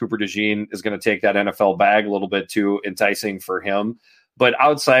unfortunately Cooper DeJean is going to take that NFL bag, a little bit too enticing for him. But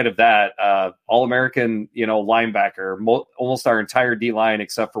outside of that, All-American, linebacker, almost our entire D-line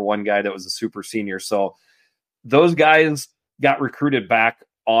except for one guy that was a super senior. So those guys got recruited back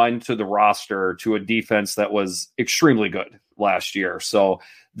onto the roster to a defense that was extremely good last year. So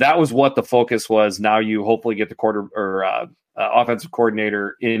that was what the focus was. Now you hopefully get the offensive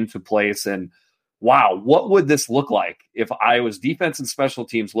coordinator into place. And wow, what would this look like if Iowa's defense and special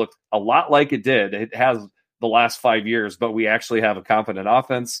teams looked a lot like it did? It has the last 5 years, but we actually have a confident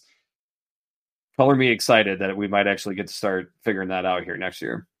offense. Color me excited that we might actually get to start figuring that out here next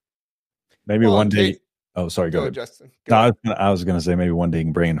year. Maybe one day. Oh, sorry. Go ahead, Justin. No, I was going to say maybe one day you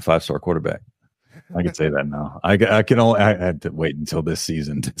can bring in a 5-star quarterback. I could say that now. I had to wait until this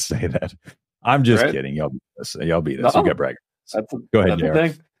season to say that. I'm just kidding. Y'all beat us. You got brag. Go ahead,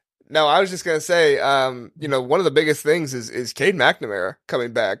 Jared. No, I was just going to say, one of the biggest things is Cade McNamara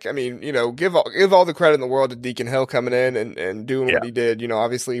coming back. I mean, give all the credit in the world to Deacon Hill coming in and doing what he did.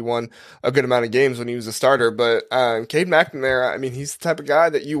 Obviously he won a good amount of games when he was a starter, but Cade McNamara, I mean, he's the type of guy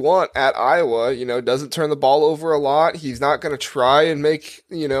that you want at Iowa, doesn't turn the ball over a lot. He's not going to try and make,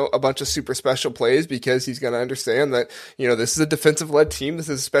 a bunch of super special plays because he's going to understand that, this is a defensive-led team. This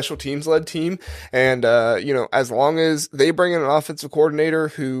is a special teams-led team. And, as long as they bring in an offensive coordinator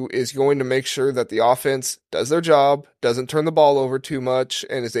who is going to make sure that the offense does their job, doesn't turn the ball over too much,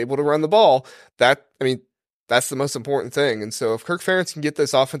 and is able to run the ball, that's the most important thing. And so if Kirk Ferentz can get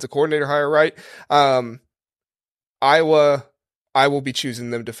this offensive coordinator hire right, Iowa, I will be choosing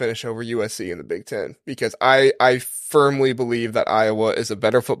them to finish over USC in the Big Ten because I firmly believe that Iowa is a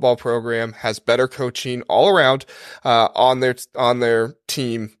better football program, has better coaching all around on their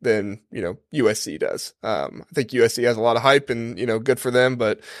team than USC does. I think USC has a lot of hype and good for them,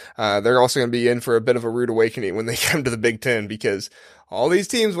 but they're also going to be in for a bit of a rude awakening when they come to the Big Ten because all these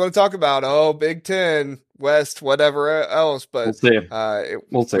teams want to talk about Big Ten, West, whatever else, but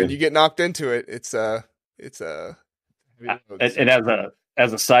we'll see. When you get knocked into it, it's and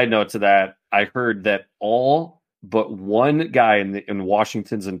as a side note to that, I heard that all but one guy in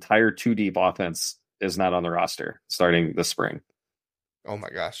Washington's entire 2-deep offense is not on the roster starting this spring. Oh my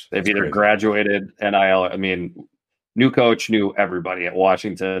gosh. They've either graduated NIL. I mean, new coach, new everybody at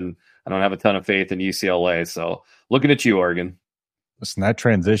Washington. I don't have a ton of faith in UCLA. So looking at you, Oregon. Listen, that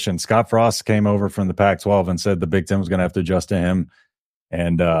transition, Scott Frost came over from the Pac-12 and said the Big Ten was going to have to adjust to him.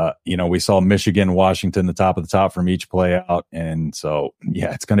 And, we saw Michigan, Washington, the top of the top from each play out. And so,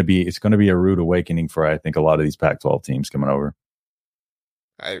 yeah, it's going to be a rude awakening for, I think, a lot of these Pac-12 teams coming over.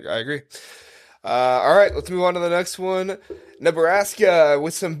 I agree. All right, let's move on to the next one. Nebraska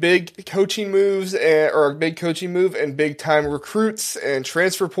with some big coaching moves or a big coaching move and big time recruits and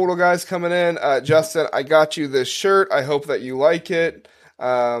transfer portal guys coming in. Justin, I got you this shirt. I hope that you like it.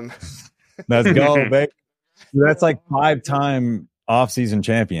 Let's go, babe. That's like 5-time off-season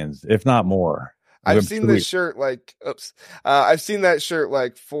champions, if not more. I've seen this shirt I've seen that shirt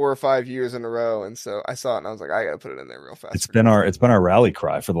like 4 or 5 years in a row, and so I saw it and I was like, I gotta put it in there real fast. It's been our rally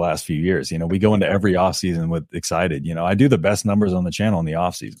cry for the last few years. We go into every off-season with excited. I do the best numbers on the channel in the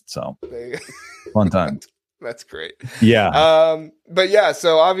off-season, so fun time. That's great. Yeah. But yeah,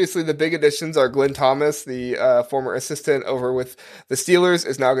 so obviously the big additions are Glenn Thomas, the former assistant over with the Steelers,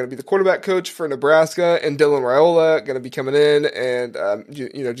 is now going to be the quarterback coach for Nebraska, and Dylan Raiola going to be coming in, and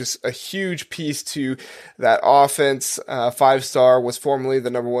just a huge piece to that offense. 5-star, was formerly the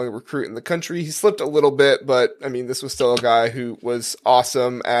number 1 recruit in the country. He slipped a little bit, but I mean, this was still a guy who was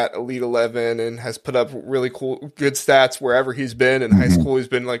awesome at Elite 11 and has put up really good stats wherever he's been. In high school, he's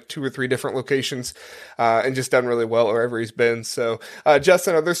been like 2 or 3 different locations, and just done really well wherever he's been. So,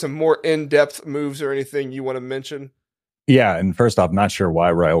 Justin, are there some more in-depth moves or anything you want to mention? Yeah, and first off, not sure why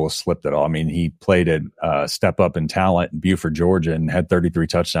Raiola slipped at all. I mean, he played at step up in talent in Buford, Georgia, and had 33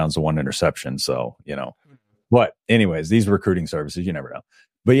 touchdowns to 1 interception. So, But anyways, these recruiting services, you never know.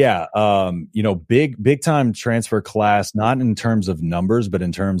 But yeah, big time transfer class, not in terms of numbers, but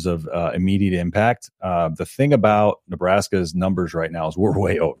in terms of immediate impact. The thing about Nebraska's numbers right now is we're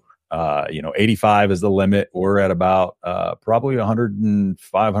way over. 85 is the limit. We're at about probably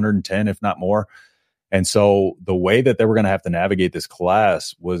 105, 110, if not more. And so the way that they were going to have to navigate this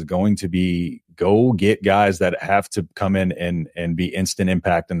class was going to be go get guys that have to come in and be instant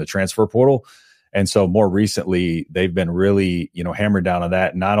impact in the transfer portal. And so more recently, they've been really, hammered down on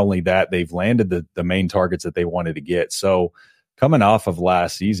that. Not only that, they've landed the main targets that they wanted to get. So coming off of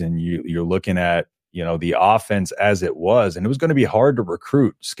last season, you're looking at, the offense as it was, and it was going to be hard to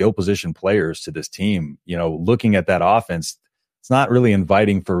recruit skill position players to this team. Looking at that offense, it's not really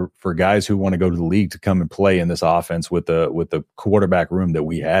inviting for guys who want to go to the league to come and play in this offense with the quarterback room that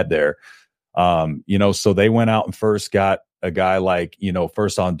we had there. So they went out and first got a guy like,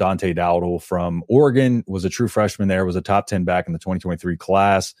 first on Dante Dowdle from Oregon, was a true freshman there, was a top 10 back in the 2023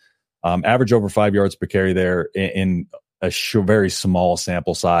 class, average over 5 yards per carry there in a very small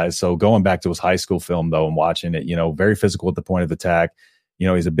sample size. So going back to his high school film though, and watching it, very physical at the point of attack.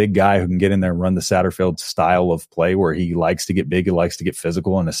 He's a big guy who can get in there and run the Satterfield style of play where he likes to get big, he likes to get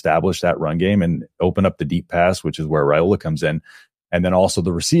physical and establish that run game and open up the deep pass, which is where Raiola comes in. And then also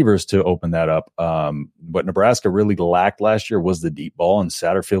the receivers to open that up. What Nebraska really lacked last year was the deep ball, and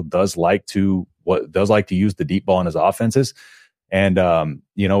Satterfield does like to use the deep ball in his offenses. And,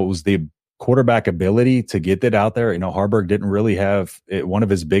 it was the quarterback ability to get it out there. Harbaugh didn't really have it. One of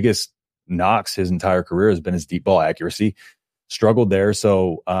his biggest knocks his entire career has been his deep ball accuracy. Struggled there.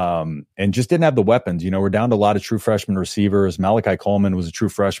 So, and just didn't have the weapons. We're down to a lot of true freshman receivers. Malachi Coleman was a true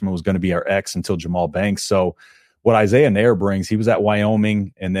freshman, was going to be our X until Jamal Banks. So what Isaiah Nair brings, he was at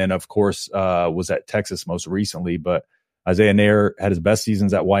Wyoming and then of course was at Texas most recently, but Isaiah Nair had his best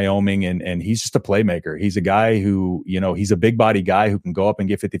seasons at Wyoming and he's just a playmaker. He's a guy who, he's a big body guy who can go up and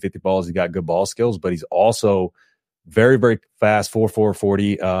get 50-50 balls. He's got good ball skills, but he's also very, very fast, 4.4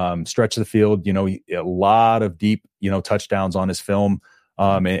 40, stretch of the field, a lot of deep, touchdowns on his film.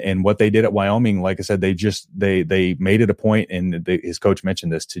 And what they did at Wyoming, like I said, they made it a point, and his coach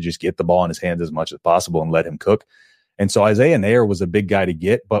mentioned this, to just get the ball in his hands as much as possible and let him cook. And so Isaiah Nair was a big guy to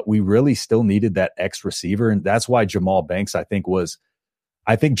get, but we really still needed that X receiver. And that's why Jamal Banks, I think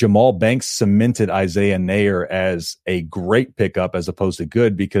Jamal Banks cemented Isaiah Nair as a great pickup as opposed to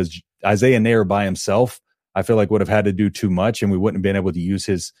good, because Isaiah Nair by himself, I feel like would have had to do too much and we wouldn't have been able to use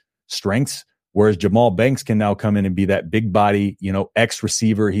his strengths. Whereas Jamal Banks can now come in and be that big body, X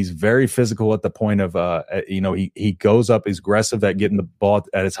receiver. He's very physical at the point of, he goes up, he's aggressive at getting the ball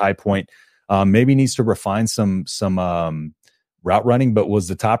at its high point. Maybe needs to refine some route running, but was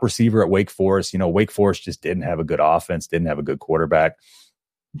the top receiver at Wake Forest. Wake Forest just didn't have a good offense, didn't have a good quarterback.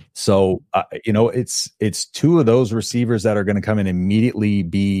 So, it's two of those receivers that are going to come in and immediately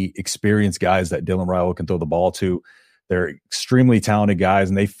be experienced guys that Dylan Raiola can throw the ball to. They're extremely talented guys,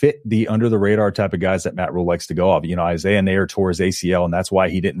 and they fit the under the radar type of guys that Matt Rule likes to go off. Isaiah Nair tore his ACL, and that's why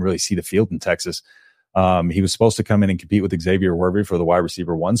he didn't really see the field in Texas. He was supposed to come in and compete with Xavier Worthy for the wide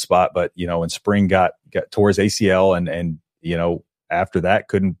receiver 1 spot, but in spring got tore his ACL, and after that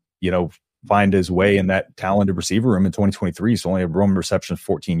couldn't find his way in that talented receiver room in 2023. So only a roam reception of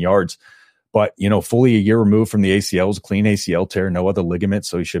 14 yards. But, fully a year removed from the ACL, was a clean ACL tear, no other ligaments.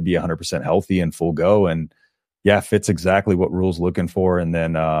 So he should be 100% healthy and full go. And fits exactly what Rule's looking for. And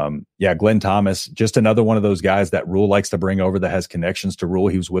then, Glenn Thomas, just another one of those guys that Rule likes to bring over that has connections to Rule.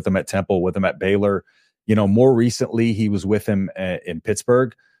 He was with him at Temple, with him at Baylor. More recently, he was with him in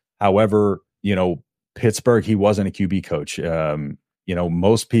Pittsburgh. However, Pittsburgh, he wasn't a QB coach.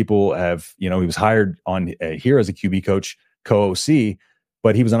 Most people have, he was hired on here as a QB coach, co-OC,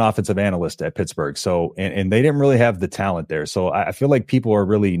 but he was an offensive analyst at Pittsburgh. So, and they didn't really have the talent there. So I feel like people are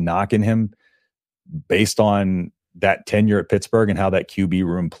really knocking him based on that tenure at Pittsburgh and how that QB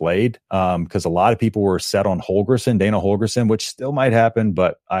room played. Because a lot of people were set on Dana Holgorsen, which still might happen,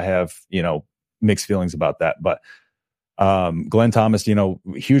 but I have, mixed feelings about that. But Glenn Thomas,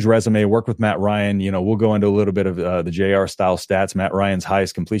 huge resume, worked with Matt Ryan. We'll go into a little bit of the JR style stats. Matt Ryan's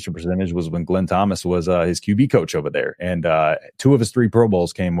highest completion percentage was when Glenn Thomas was his QB coach over there. And 2 of his 3 Pro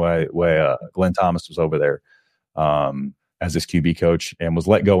Bowls came where Glenn Thomas was over there as his QB coach, and was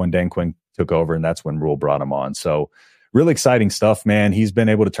let go when Dan Quinn took over. And that's when Rule brought him on. So really exciting stuff, man. He's been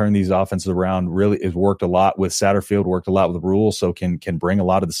able to turn these offenses around. Really, it worked a lot with Satterfield, worked a lot with Rule. So can bring a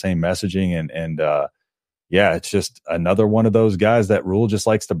lot of the same messaging and it's just another one of those guys that Rule just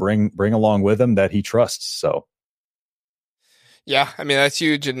likes to bring along with him that he trusts. So, Yeah, I mean, that's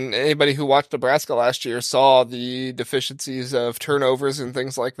huge. And anybody who watched Nebraska last year saw the deficiencies of turnovers and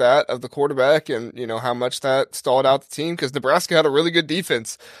things like that of the quarterback, and, how much that stalled out the team, because Nebraska had a really good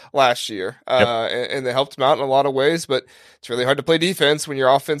defense last year. Yep. And they helped them out in a lot of ways, but it's really hard to play defense when your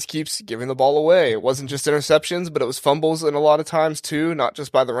offense keeps giving the ball away. It wasn't just interceptions, but it was fumbles in a lot of times too, not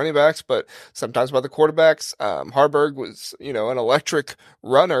just by the running backs, but sometimes by the quarterbacks. Harbaugh was, an electric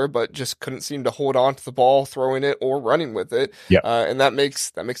runner, but just couldn't seem to hold on to the ball, throwing it or running with it. Yep. And that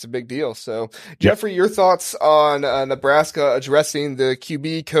makes a big deal. So, Yep. Jeffrey, your thoughts on Nebraska addressing the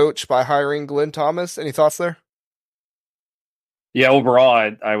QB coach by hiring Glenn Thomas? Any thoughts there? Yeah,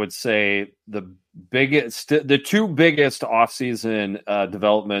 overall, I would say the two biggest offseason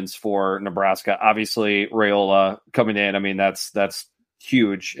developments for Nebraska, obviously Raiola coming in. I mean, that's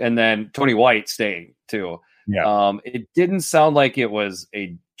huge. And then Tony White staying too. Yeah. It didn't sound like it was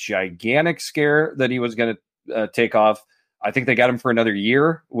a gigantic scare that he was going to take off. I think they got him for another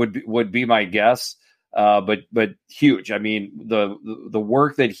year would be my guess. But huge. I mean, the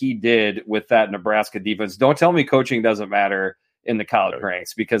work that he did with that Nebraska defense. Don't tell me coaching doesn't matter in the college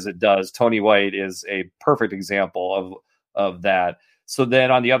ranks, because it does. Tony White is a perfect example of that. So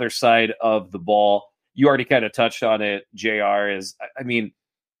then on the other side of the ball, you already kind of touched on it, JR, I mean,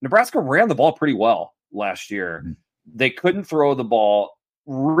 Nebraska ran the ball pretty well last year. Mm-hmm. They couldn't throw the ball.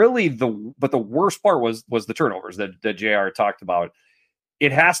 Really, but the worst part was the turnovers that JR talked about.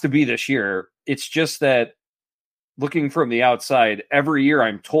 It has to be this year. It's just that looking from the outside, every year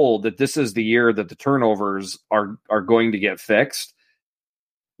I'm told that this is the year that the turnovers are going to get fixed.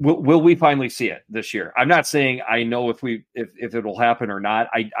 Will we finally see it this year? I'm not saying I know if it'll happen or not.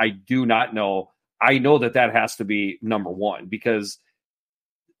 I do not know. I know that has to be number one, because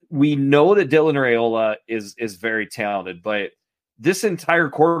we know that Dylan Raiola is very talented, but this entire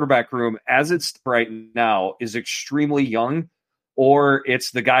quarterback room, as it's right now, is extremely young, or it's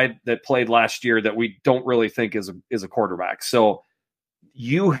the guy that played last year that we don't really think is a quarterback. So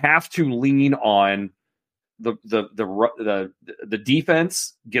you have to lean on the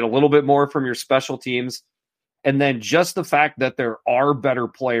defense, get a little bit more from your special teams, and then just the fact that there are better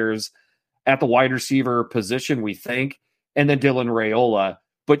players at the wide receiver position, we think, and then Dylan Raiola.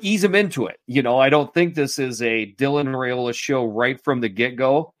 But ease him into it. I don't think this is a Dylan Raiola show right from the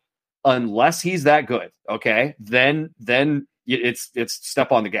get-go, unless he's that good. Okay, then it's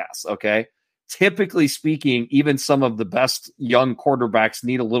step on the gas. Okay, typically speaking, even some of the best young quarterbacks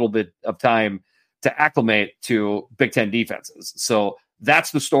need a little bit of time to acclimate to Big Ten defenses. So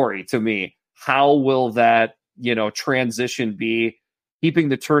that's the story to me. How will that transition be? Keeping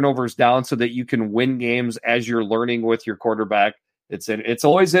the turnovers down so that you can win games as you're learning with your quarterback. It's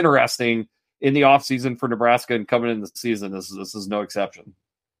always interesting in the offseason for Nebraska, and coming into the season, this is no exception.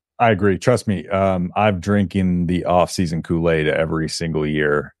 I agree. Trust me. I'm drinking the offseason Kool-Aid every single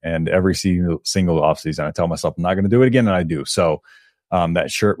year, and every single offseason I tell myself I'm not going to do it again, and I do. So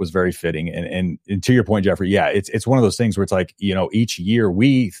that shirt was very fitting. And to your point, Jeffrey, yeah, it's one of those things where it's like, each year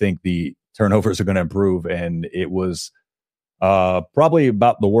we think the turnovers are going to improve, and it was probably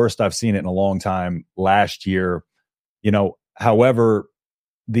about the worst I've seen it in a long time last year. However,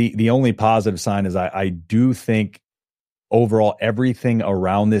 the only positive sign is I do think overall everything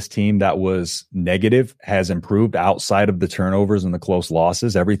around this team that was negative has improved outside of the turnovers and the close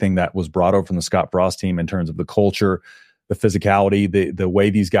losses. Everything that was brought over from the Scott Frost team in terms of the culture, the physicality, the way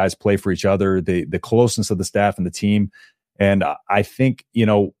these guys play for each other, the closeness of the staff and the team. And I think,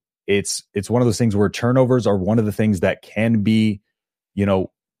 it's one of those things where turnovers are one of the things that can be,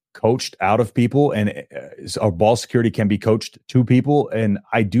 coached out of people, and our ball security can be coached to people. And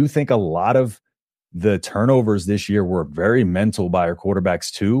I do think a lot of the turnovers this year were very mental by our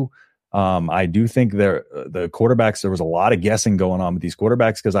quarterbacks too. I do think the quarterbacks, there was a lot of guessing going on with these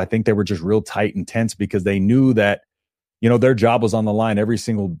quarterbacks, because I think they were just real tight and tense, because they knew that, their job was on the line every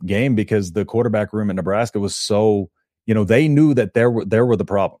single game, because the quarterback room in Nebraska was so, they knew that there were the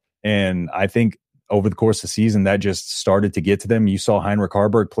problem. And I think over the course of the season, that just started to get to them. You saw Heinrich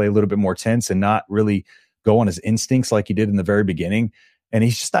Harbaugh play a little bit more tense and not really go on his instincts like he did in the very beginning. And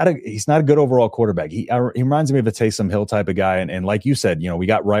he's just not a good overall quarterback. He reminds me of a Taysom Hill type of guy. And like you said, we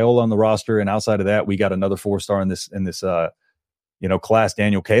got Raiola on the roster, and outside of that, we got another 4-star in this class,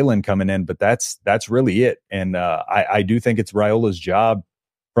 Daniel Kalen, coming in. But that's really it. And I do think it's Raiola's job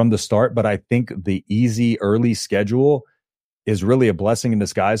from the start. But I think the easy early schedule is really a blessing in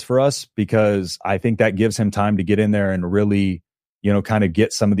disguise for us, because I think that gives him time to get in there and really, kind of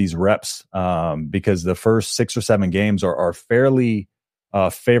get some of these reps, because the first 6 or 7 games are fairly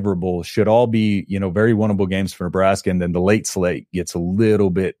favorable, should all be, very winnable games for Nebraska. And then the late slate gets a little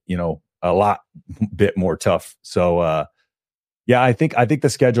bit, a lot bit more tough. So Yeah, I think the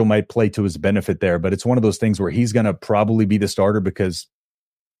schedule might play to his benefit there, but it's one of those things where he's going to probably be the starter because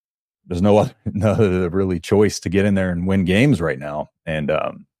there's no other really choice to get in there and win games right now. And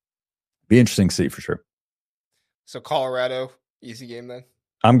be interesting to see for sure. So Colorado, easy game then.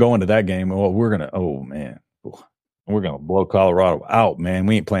 I'm going to that game. Well, we're going to blow Colorado out, man.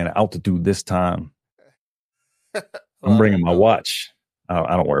 We ain't playing at altitude this time. I'm bringing my watch.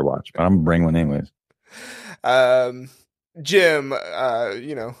 I don't wear a watch, but I'm bringing one anyways. Jim,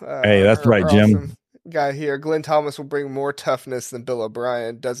 hey, that's right, Jim. Awesome guy here. Glenn Thomas will bring more toughness than Bill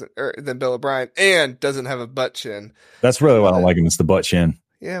O'Brien and doesn't have a butt chin. That's really what I don't like him. It's the butt chin.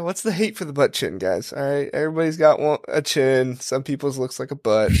 Yeah, what's the hate for the butt chin, guys? All right, everybody's got a chin. Some people's looks like a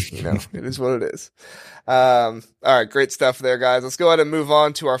butt. It is what it is. All right, great stuff there, guys. Let's go ahead and move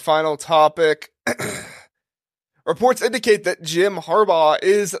on to our final topic. Reports indicate that Jim Harbaugh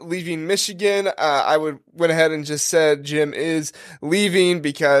is leaving Michigan. I went ahead and just said Jim is leaving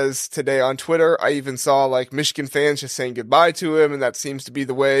because today on Twitter, I even saw Michigan fans just saying goodbye to him. And that seems to be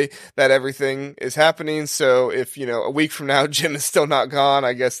the way that everything is happening. So if, a week from now, Jim is still not gone,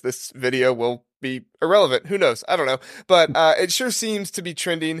 I guess this video will be irrelevant. Who knows? I don't know. But it sure seems to be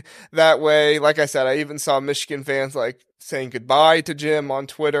trending that way. Like I said, I even saw Michigan fans saying goodbye to Jim on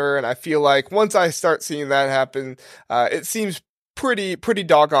Twitter. And I feel like once I start seeing that happen, it seems pretty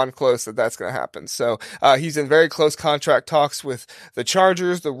doggone close that's going to happen. So he's in very close contract talks with the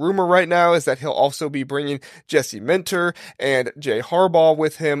Chargers. The rumor right now is that he'll also be bringing Jesse Minter and Jay Harbaugh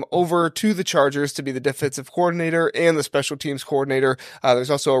with him over to the Chargers to be the defensive coordinator and the special teams coordinator. There's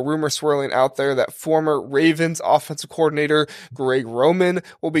also a rumor swirling out there that former Ravens offensive coordinator Greg Roman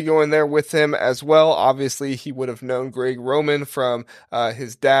will be going there with him as well. Obviously, he would have known Greg Roman from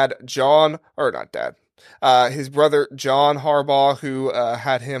his dad, his brother, John Harbaugh, who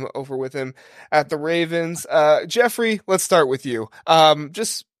had him over with him at the Ravens. Jeffrey, let's start with you.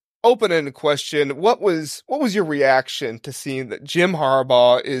 Just open-ended question. What was your reaction to seeing that Jim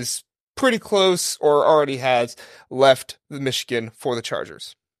Harbaugh is pretty close or already has left the Michigan for the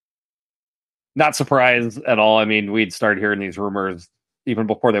Chargers? Not surprised at all. I mean, we'd started hearing these rumors even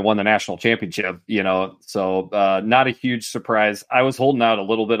before they won the national championship, so not a huge surprise. I was holding out a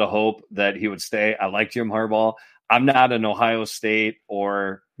little bit of hope that he would stay. I like Jim Harbaugh. I'm not an Ohio State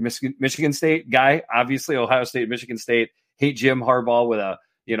or Michigan State guy. Obviously, Ohio State, Michigan State hate Jim Harbaugh with a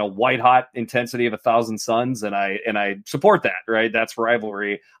white hot intensity of 1,000 suns, and I support that. Right, that's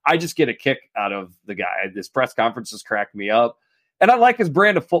rivalry. I just get a kick out of the guy. This press conferences cracked me up. And I like his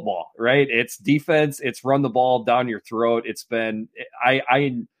brand of football, right? It's defense. It's run the ball down your throat. It's been, I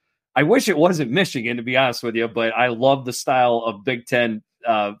wish it wasn't Michigan, to be honest with you, but I love the style of Big Ten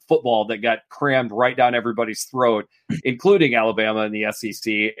football that got crammed right down everybody's throat, including Alabama in the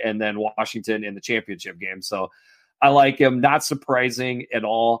SEC and then Washington in the championship game. So I like him. Not surprising at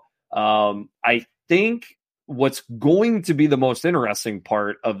all. I think what's going to be the most interesting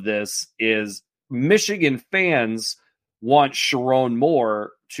part of this is Michigan fans want Sharon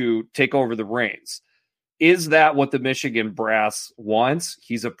Moore to take over the reins. Is that what the Michigan brass wants?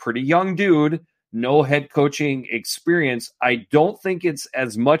 He's a pretty young dude, no head coaching experience. I don't think it's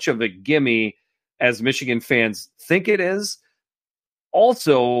as much of a gimme as Michigan fans think it is.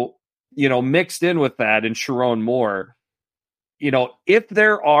 Also, mixed in with that and Sharon Moore, if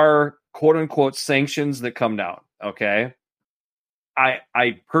there are quote unquote sanctions that come down, okay,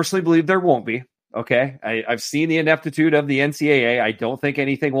 I personally believe there won't be. Okay, I've seen the ineptitude of the NCAA. I don't think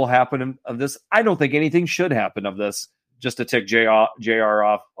anything will happen of this. I don't think anything should happen of this, just to tick JR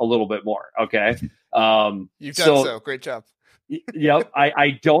off a little bit more. Okay. You've done so. Great job. Yep.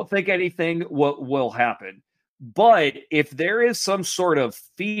 I don't think anything will happen. But if there is some sort of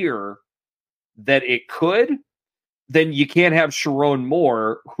fear that it could, then you can't have Sharon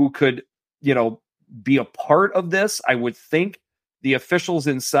Moore, who could, be a part of this. I would think the officials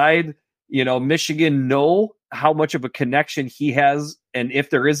inside Michigan know how much of a connection he has. And if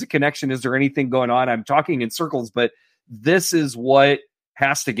there is a connection, is there anything going on? I'm talking in circles, but this is what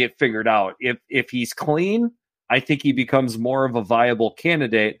has to get figured out. If he's clean, I think he becomes more of a viable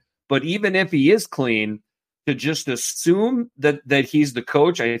candidate. But even if he is clean, to just assume that he's the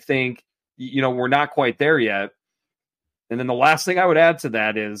coach, I think, we're not quite there yet. And then the last thing I would add to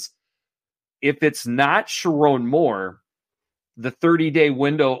that is, if it's not Sharon Moore, the 30-day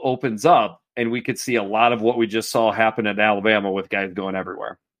window opens up and we could see a lot of what we just saw happen at Alabama with guys going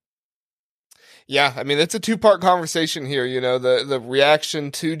everywhere. Yeah, I mean, it's a two-part conversation here, the reaction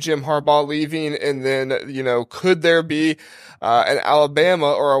to Jim Harbaugh leaving, and then, could there be an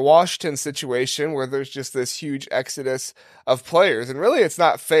Alabama or a Washington situation where there's just this huge exodus of players? And really, it's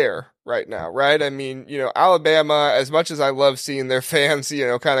not fair right now, right? I mean, Alabama, as much as I love seeing their fans,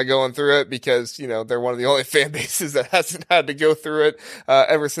 kind of going through it because, they're one of the only fan bases that hasn't had to go through it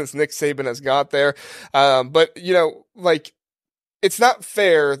ever since Nick Saban has got there. But, it's not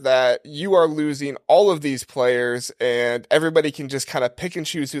fair that you are losing all of these players and everybody can just kind of pick and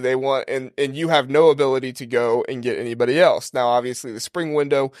choose who they want, and you have no ability to go and get anybody else. Now, obviously, the spring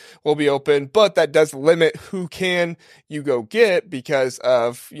window will be open, but that does limit who can you go get because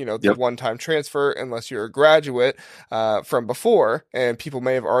of, the one-time transfer, unless you're a graduate from before, and people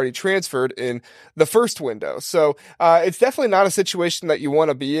may have already transferred in the first window. So it's definitely not a situation that you want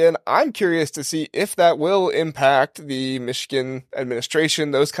to be in. I'm curious to see if that will impact the Michigan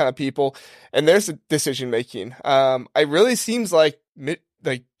administration, those kind of people, and there's a decision making. It really seems like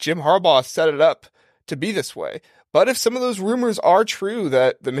Jim Harbaugh set it up to be this way. But if some of those rumors are true,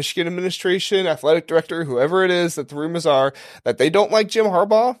 that the Michigan administration, athletic director, whoever it is, that the rumors are that they don't like Jim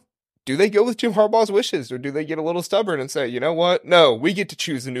Harbaugh, do they go with Jim Harbaugh's wishes, or do they get a little stubborn and say, you know what? No, we get to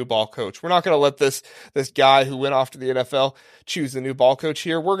choose the new ball coach. We're not going to let this guy who went off to the NFL choose the new ball coach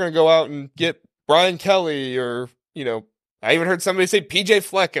here. We're going to go out and get Brian Kelly, or, I even heard somebody say PJ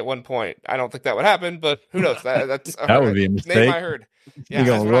Fleck at one point. I don't think that would happen, but who knows? That's that would be a mistake. Name I heard. Yeah,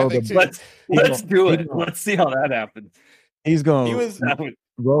 that's what I think too. Let's do it. Let's see how that happens. He's going to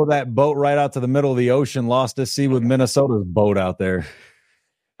row that boat right out to the middle of the ocean, lost at sea with Minnesota's boat out there.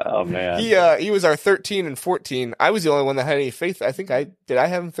 Oh man, he was our 13 and 14. I was the only one that had any faith. I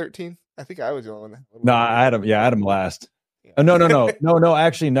have him 13. I think I was the only one. No, I had him. Yeah, I had him last. Yeah. Oh, no.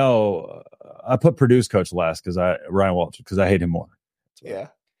 Actually, no. I put Purdue's coach last Ryan Walsh, because I hate him more. Yeah.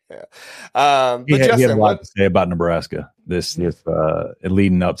 But he had a lot to say about Nebraska this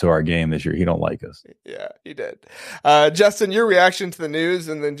leading up to our game this year. He don't like us. Yeah, he did. Justin, your reaction to the news,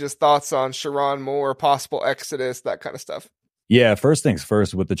 and then just thoughts on Sharon Moore, possible exodus, that kind of stuff. Yeah, first things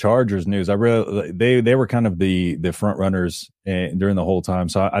first with the Chargers news. I really they were kind of the front runners during the whole time.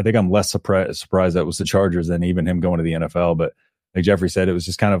 So I think I'm less surprised that was the Chargers than even him going to the NFL. But like Jeffrey said, it was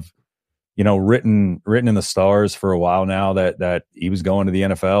just kind of written in the stars for a while now that he was going to the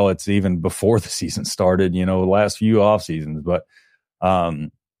NFL. It's even before the season started, the last few off seasons. But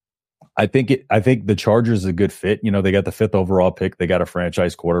I think the Chargers is a good fit. They got the 5th overall pick. They got a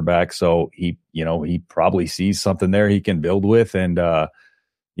franchise quarterback, so he probably sees something there he can build with. And the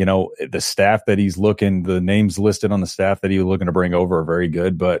staff that the names listed on the staff that he was looking to bring over are very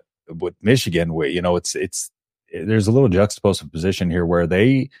good. But with Michigan, there's a little juxtaposed position here where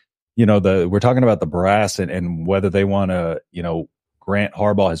they. We're talking about the brass and whether they want to, grant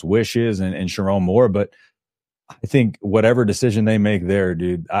Harbaugh his wishes and Sharon Moore. But I think whatever decision they make there,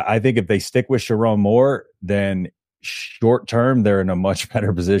 dude, I think if they stick with Sharon Moore, then short term, they're in a much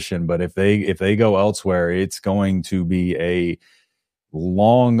better position. But if they go elsewhere, it's going to be a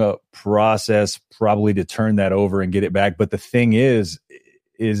long process probably to turn that over and get it back. But the thing is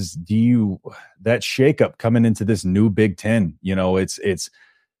that shakeup coming into this new Big Ten,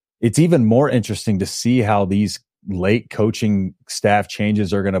 it's even more interesting to see how these late coaching staff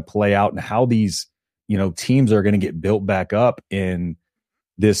changes are going to play out and how these, teams are going to get built back up in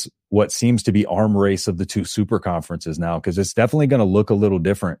this, what seems to be arm race of the two super conferences now, because it's definitely going to look a little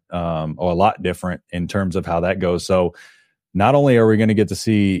different, or a lot different in terms of how that goes. So not only are we going to get to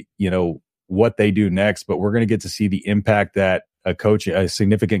see, what they do next, but we're going to get to see the impact that a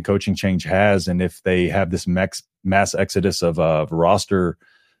significant coaching change has. And if they have this mass exodus of roster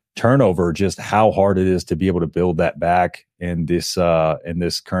turnover, just how hard it is to be able to build that back in this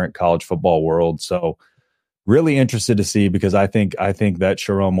current college football world. So really interested to see, because I think that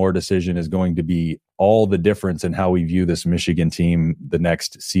Sharon Moore decision is going to be all the difference in how we view this Michigan team the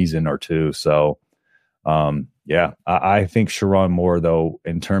next season or two. So I think Sharon Moore, though,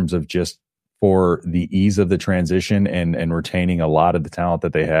 in terms of just for the ease of the transition and retaining a lot of the talent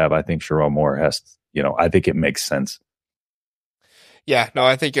that they have, I think Sharon Moore has, I think it makes sense. Yeah, no,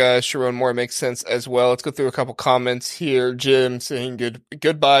 I think Sharon Moore makes sense as well. Let's go through a couple comments here. Jim saying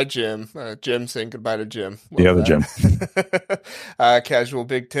goodbye, Jim. Jim saying goodbye to Jim. The other Jim. Casual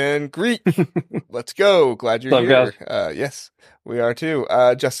Big Ten. Greek. Let's go. Glad you're here. Yes, we are too.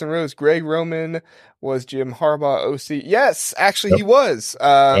 Justin Rose. Greg Roman was Jim Harbaugh OC. Yes, actually he was.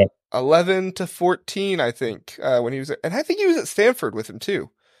 11 to 14, I think, when he was, and I think he was at Stanford with him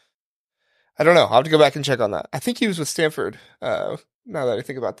too. I don't know. I'll have to go back and check on that. I think he was with Stanford. Now that I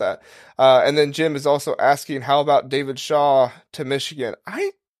think about that. And then Jim is also asking, how about David Shaw to Michigan?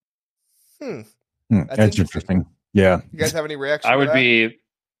 That's That's interesting. interesting. Yeah. You guys have any reaction? I to would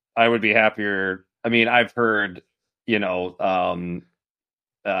that? be happier. I mean, I've heard, Notre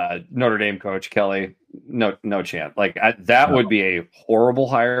Dame coach Kelly, no chance. Like that No. would be a horrible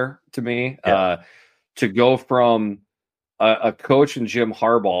hire to me. Yeah. To go from a coach in Jim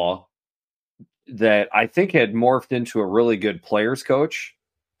Harbaugh that I think had morphed into a really good players coach.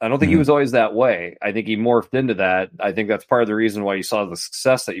 I don't think he Mhm. was always that way. I think he morphed into that. I think that's part of the reason why you saw the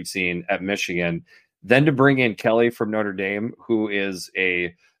success that you've seen at Michigan. Then to bring in Kelly from Notre Dame, who is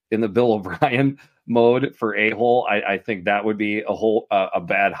in the Bill O'Brien mode for a-hole, I think that would be a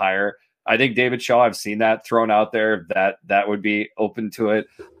bad hire. I think David Shaw, I've seen that thrown out there, that would be open to it.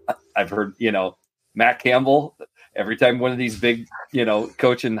 I've heard, Matt Campbell, every time one of these big,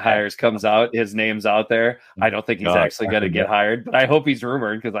 coaching hires comes out, his name's out there. I don't think he's actually going to get hired, but I hope he's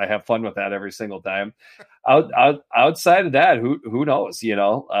rumored because I have fun with that every single time. Outside of that, who knows?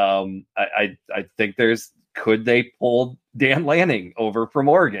 I think could they pull Dan Lanning over from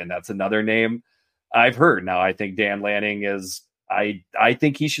Oregon? That's another name I've heard. Now I think Dan Lanning is. I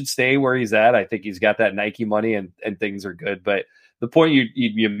think he should stay where he's at. I think he's got that Nike money and things are good. But the point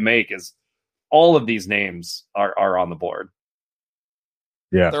you make is all of these names are on the board.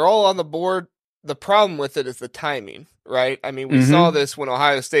 Yeah. They're all on the board. The problem with it is the timing, right? I mean, we saw this when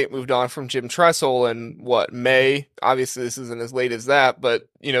Ohio State moved on from Jim Tressel in May. Obviously, this isn't as late as that, but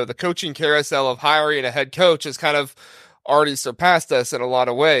the coaching carousel of hiring a head coach has kind of already surpassed us in a lot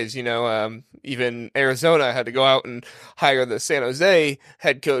of ways. Even Arizona had to go out and hire the San Jose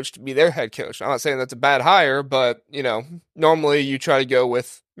head coach to be their head coach. I'm not saying that's a bad hire, but normally you try to go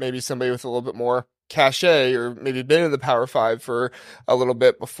with maybe somebody with a little bit more cachet or maybe been in the Power Five for a little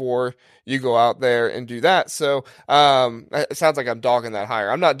bit before you go out there and do that. So it sounds like I'm dogging that hire.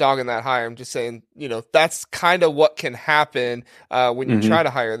 I'm not dogging that hire. I'm just saying, that's kind of what can happen when you try to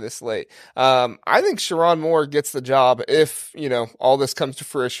hire this late. I think Sherrone Moore gets the job if, all this comes to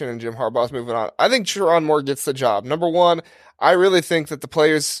fruition and Jim Harbaugh's moving on. I think Sherrone Moore gets the job. Number one, I really think that the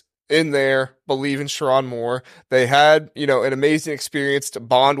players in there believe in Sherrone Moore. They had, an amazing experience to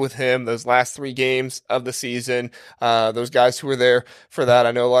bond with him those last 3 games of the season. Those guys who were there for that,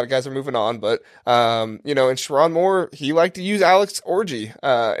 I know a lot of guys are moving on, but, and Sherrone Moore, he liked to use Alex Orji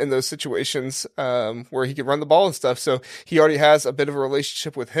in those situations where he could run the ball and stuff. So he already has a bit of a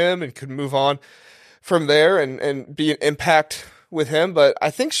relationship with him and could move on from there and be an impact with him. But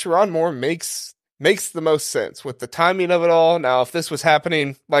I think Sherrone Moore makes the most sense with the timing of it all. Now, if this was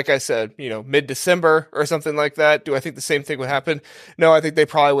happening, like I said, mid-December or something like that, do I think the same thing would happen? No, I think they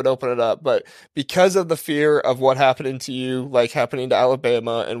probably would open it up. But because of the fear of what happening to you, like happening to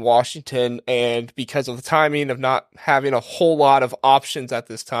Alabama and Washington, and because of the timing of not having a whole lot of options at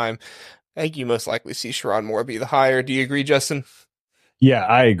this time, I think you most likely see Sherrone Moore be the hire. Do you agree, Justin? Yeah,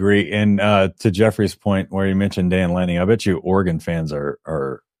 I agree. And to Jeffrey's point where you mentioned Dan Lanning, I bet you Oregon fans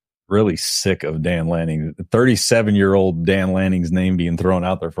are really sick of Dan Lanning. 37-year-old Dan Lanning's name being thrown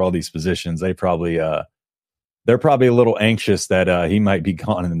out there for all these positions. They're probably a little anxious that he might be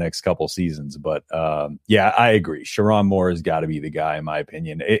gone in the next couple seasons. But yeah, I agree. Sherrone Moore has got to be the guy, in my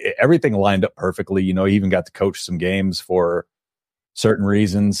opinion. Everything lined up perfectly. He even got to coach some games for certain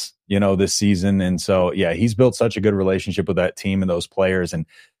reasons, this season. And so, yeah, he's built such a good relationship with that team and those players. And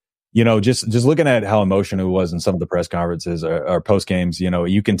just looking at how emotional he was in some of the press conferences or post games,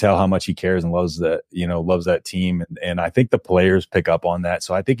 you can tell how much he cares and loves that team. And I think the players pick up on that.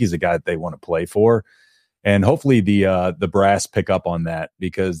 So I think he's a guy that they want to play for. And hopefully the brass pick up on that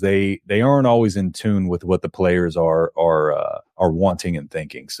because they aren't always in tune with what the players are wanting and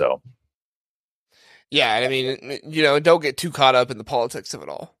thinking. So. Yeah, and I mean, don't get too caught up in the politics of it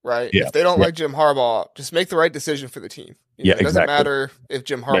all, right? Yeah, if they don't like Jim Harbaugh, just make the right decision for the team. It doesn't matter if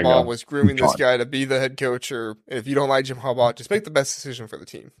Jim Harbaugh was grooming this guy to be the head coach, or if you don't like Jim Harbaugh, just make the best decision for the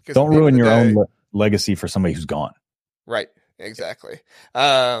team. Don't ruin your own legacy for somebody who's gone. Right, exactly.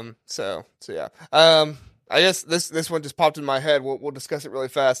 So yeah. I guess this one just popped in my head. We'll discuss it really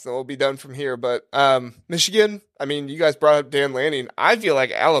fast, and we'll be done from here. But Michigan, I mean, you guys brought up Dan Lanning. I feel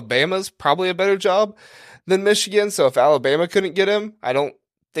like Alabama's probably a better job than Michigan. So if Alabama couldn't get him, I don't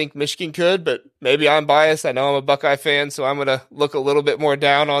think Michigan could. But maybe I'm biased. I know I'm a Buckeye fan, so I'm gonna look a little bit more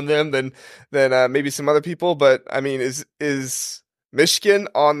down on them than maybe some other people. But I mean, is Michigan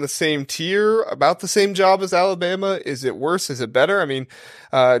on the same tier, about the same job as Alabama? Is it worse? Is it better? I mean,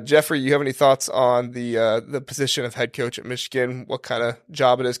 Jeffrey, you have any thoughts on the position of head coach at Michigan? What kind of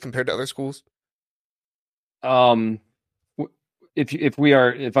job it is compared to other schools? If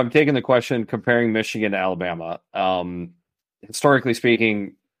I'm taking the question comparing Michigan to Alabama, historically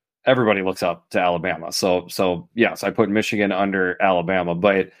speaking, everybody looks up to Alabama. So yes, I put Michigan under Alabama,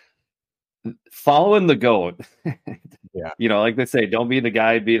 but following the GOAT. Yeah. Like they say, don't be the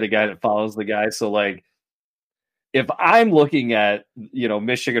guy that follows the guy. So like, if I'm looking at,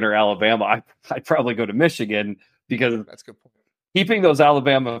 Michigan or Alabama, I'd probably go to Michigan because That's a good point. Keeping those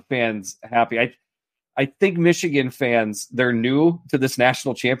Alabama fans happy. I think Michigan fans, they're new to this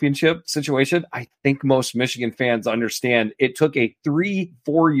national championship situation. I think most Michigan fans understand it took a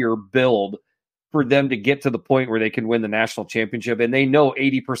 3-4 year build for them to get to the point where they can win the national championship. And they know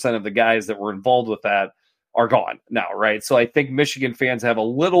 80% of the guys that were involved with that are gone now, right? So I think Michigan fans have a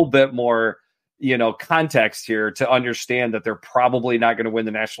little bit more, context here to understand that they're probably not going to win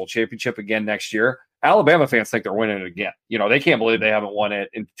the national championship again next year. Alabama fans think they're winning it again. They can't believe they haven't won it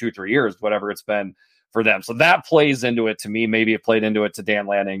in 2-3 years, whatever it's been for them. So that plays into it to me. Maybe it played into it to Dan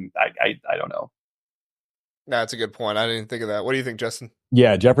Lanning. I don't know. That's a good point. I didn't think of that. What do you think, Justin?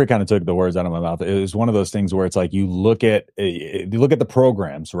 Yeah, Jeffrey kind of took the words out of my mouth. It was one of those things where it's like you look at the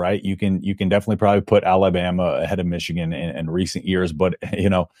programs, right? You can definitely probably put Alabama ahead of Michigan in recent years, but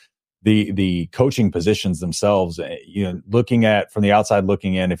the coaching positions themselves, looking at from the outside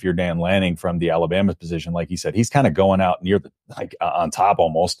looking in, if you're Dan Lanning from the Alabama position, like he said, he's kind of going out near on top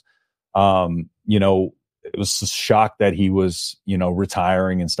almost. It was a shock that he was,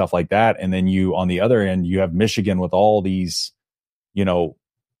 retiring and stuff like that. And then on the other end, you have Michigan with all these,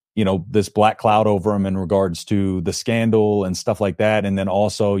 this black cloud over him in regards to the scandal and stuff like that. And then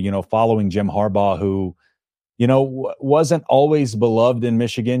also, following Jim Harbaugh, who, wasn't always beloved in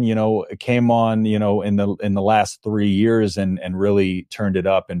Michigan, came on, in the last 3 years and really turned it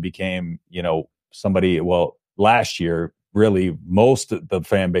up and became, somebody, last year, really most of the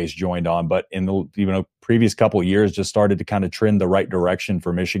fan base joined on, but in the previous couple of years just started to kind of trend the right direction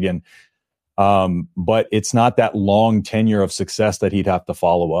for Michigan. But it's not that long tenure of success that he'd have to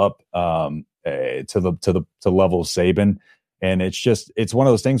follow up to level of Saban. And it's one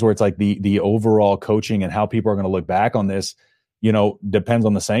of those things where it's like the overall coaching and how people are going to look back on this, depends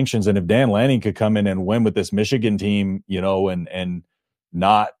on the sanctions. And if Dan Lanning could come in and win with this Michigan team, and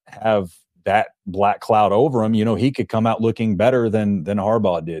not have that black cloud over him, he could come out looking better than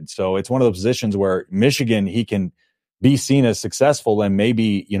Harbaugh did. So it's one of those positions where Michigan, he can be seen as successful and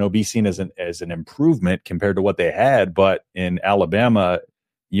maybe, be seen as an improvement compared to what they had. But in Alabama,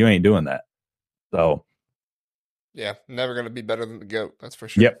 you ain't doing that. So yeah, never going to be better than the GOAT. That's for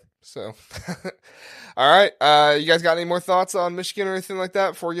sure. Yep. So, all right. You guys got any more thoughts on Michigan or anything like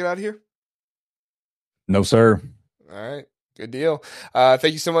that before we get out of here? No, sir. All right. Good deal.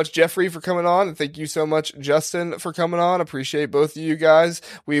 Thank you so much, Jeffrey, for coming on. And thank you so much, Justin, for coming on. Appreciate both of you guys.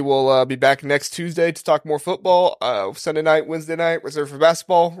 We will be back next Tuesday to talk more football. Sunday night, Wednesday night, reserved for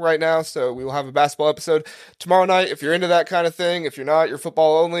basketball right now. So we will have a basketball episode tomorrow night. If you're into that kind of thing, if you're not, you're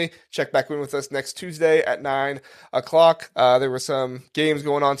football only, check back in with us next Tuesday at 9 o'clock. There were some games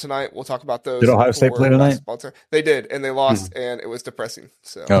going on tonight. We'll talk about those. Did Ohio State play tonight? They did, and they lost, and it was depressing.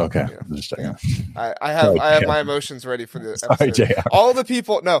 So, okay. Yeah. I have my emotions ready for the episode. Sorry, JR. All the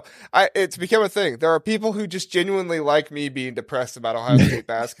people, it's become a thing. There are people who just genuinely like me being depressed about Ohio State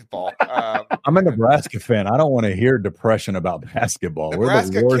basketball. I'm a Nebraska fan. I don't want to hear depression about basketball.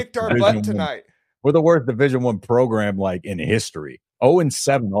 Nebraska kicked our butt tonight. We're the worst Division I program in history.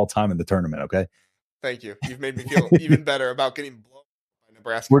 0-7 all time in the tournament. Okay. Thank you. You've made me feel even better about getting blown by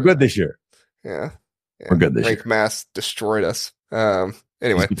Nebraska. We're good this year. Yeah. We're good this year. Rank Mass destroyed us.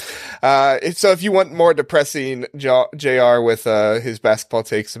 Anyway, so if you want more depressing JR with his basketball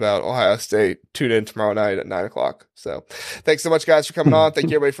takes about Ohio State, tune in tomorrow night at 9 o'clock. So thanks so much, guys, for coming on. Thank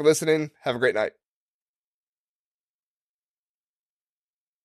you, everybody, for listening. Have a great night.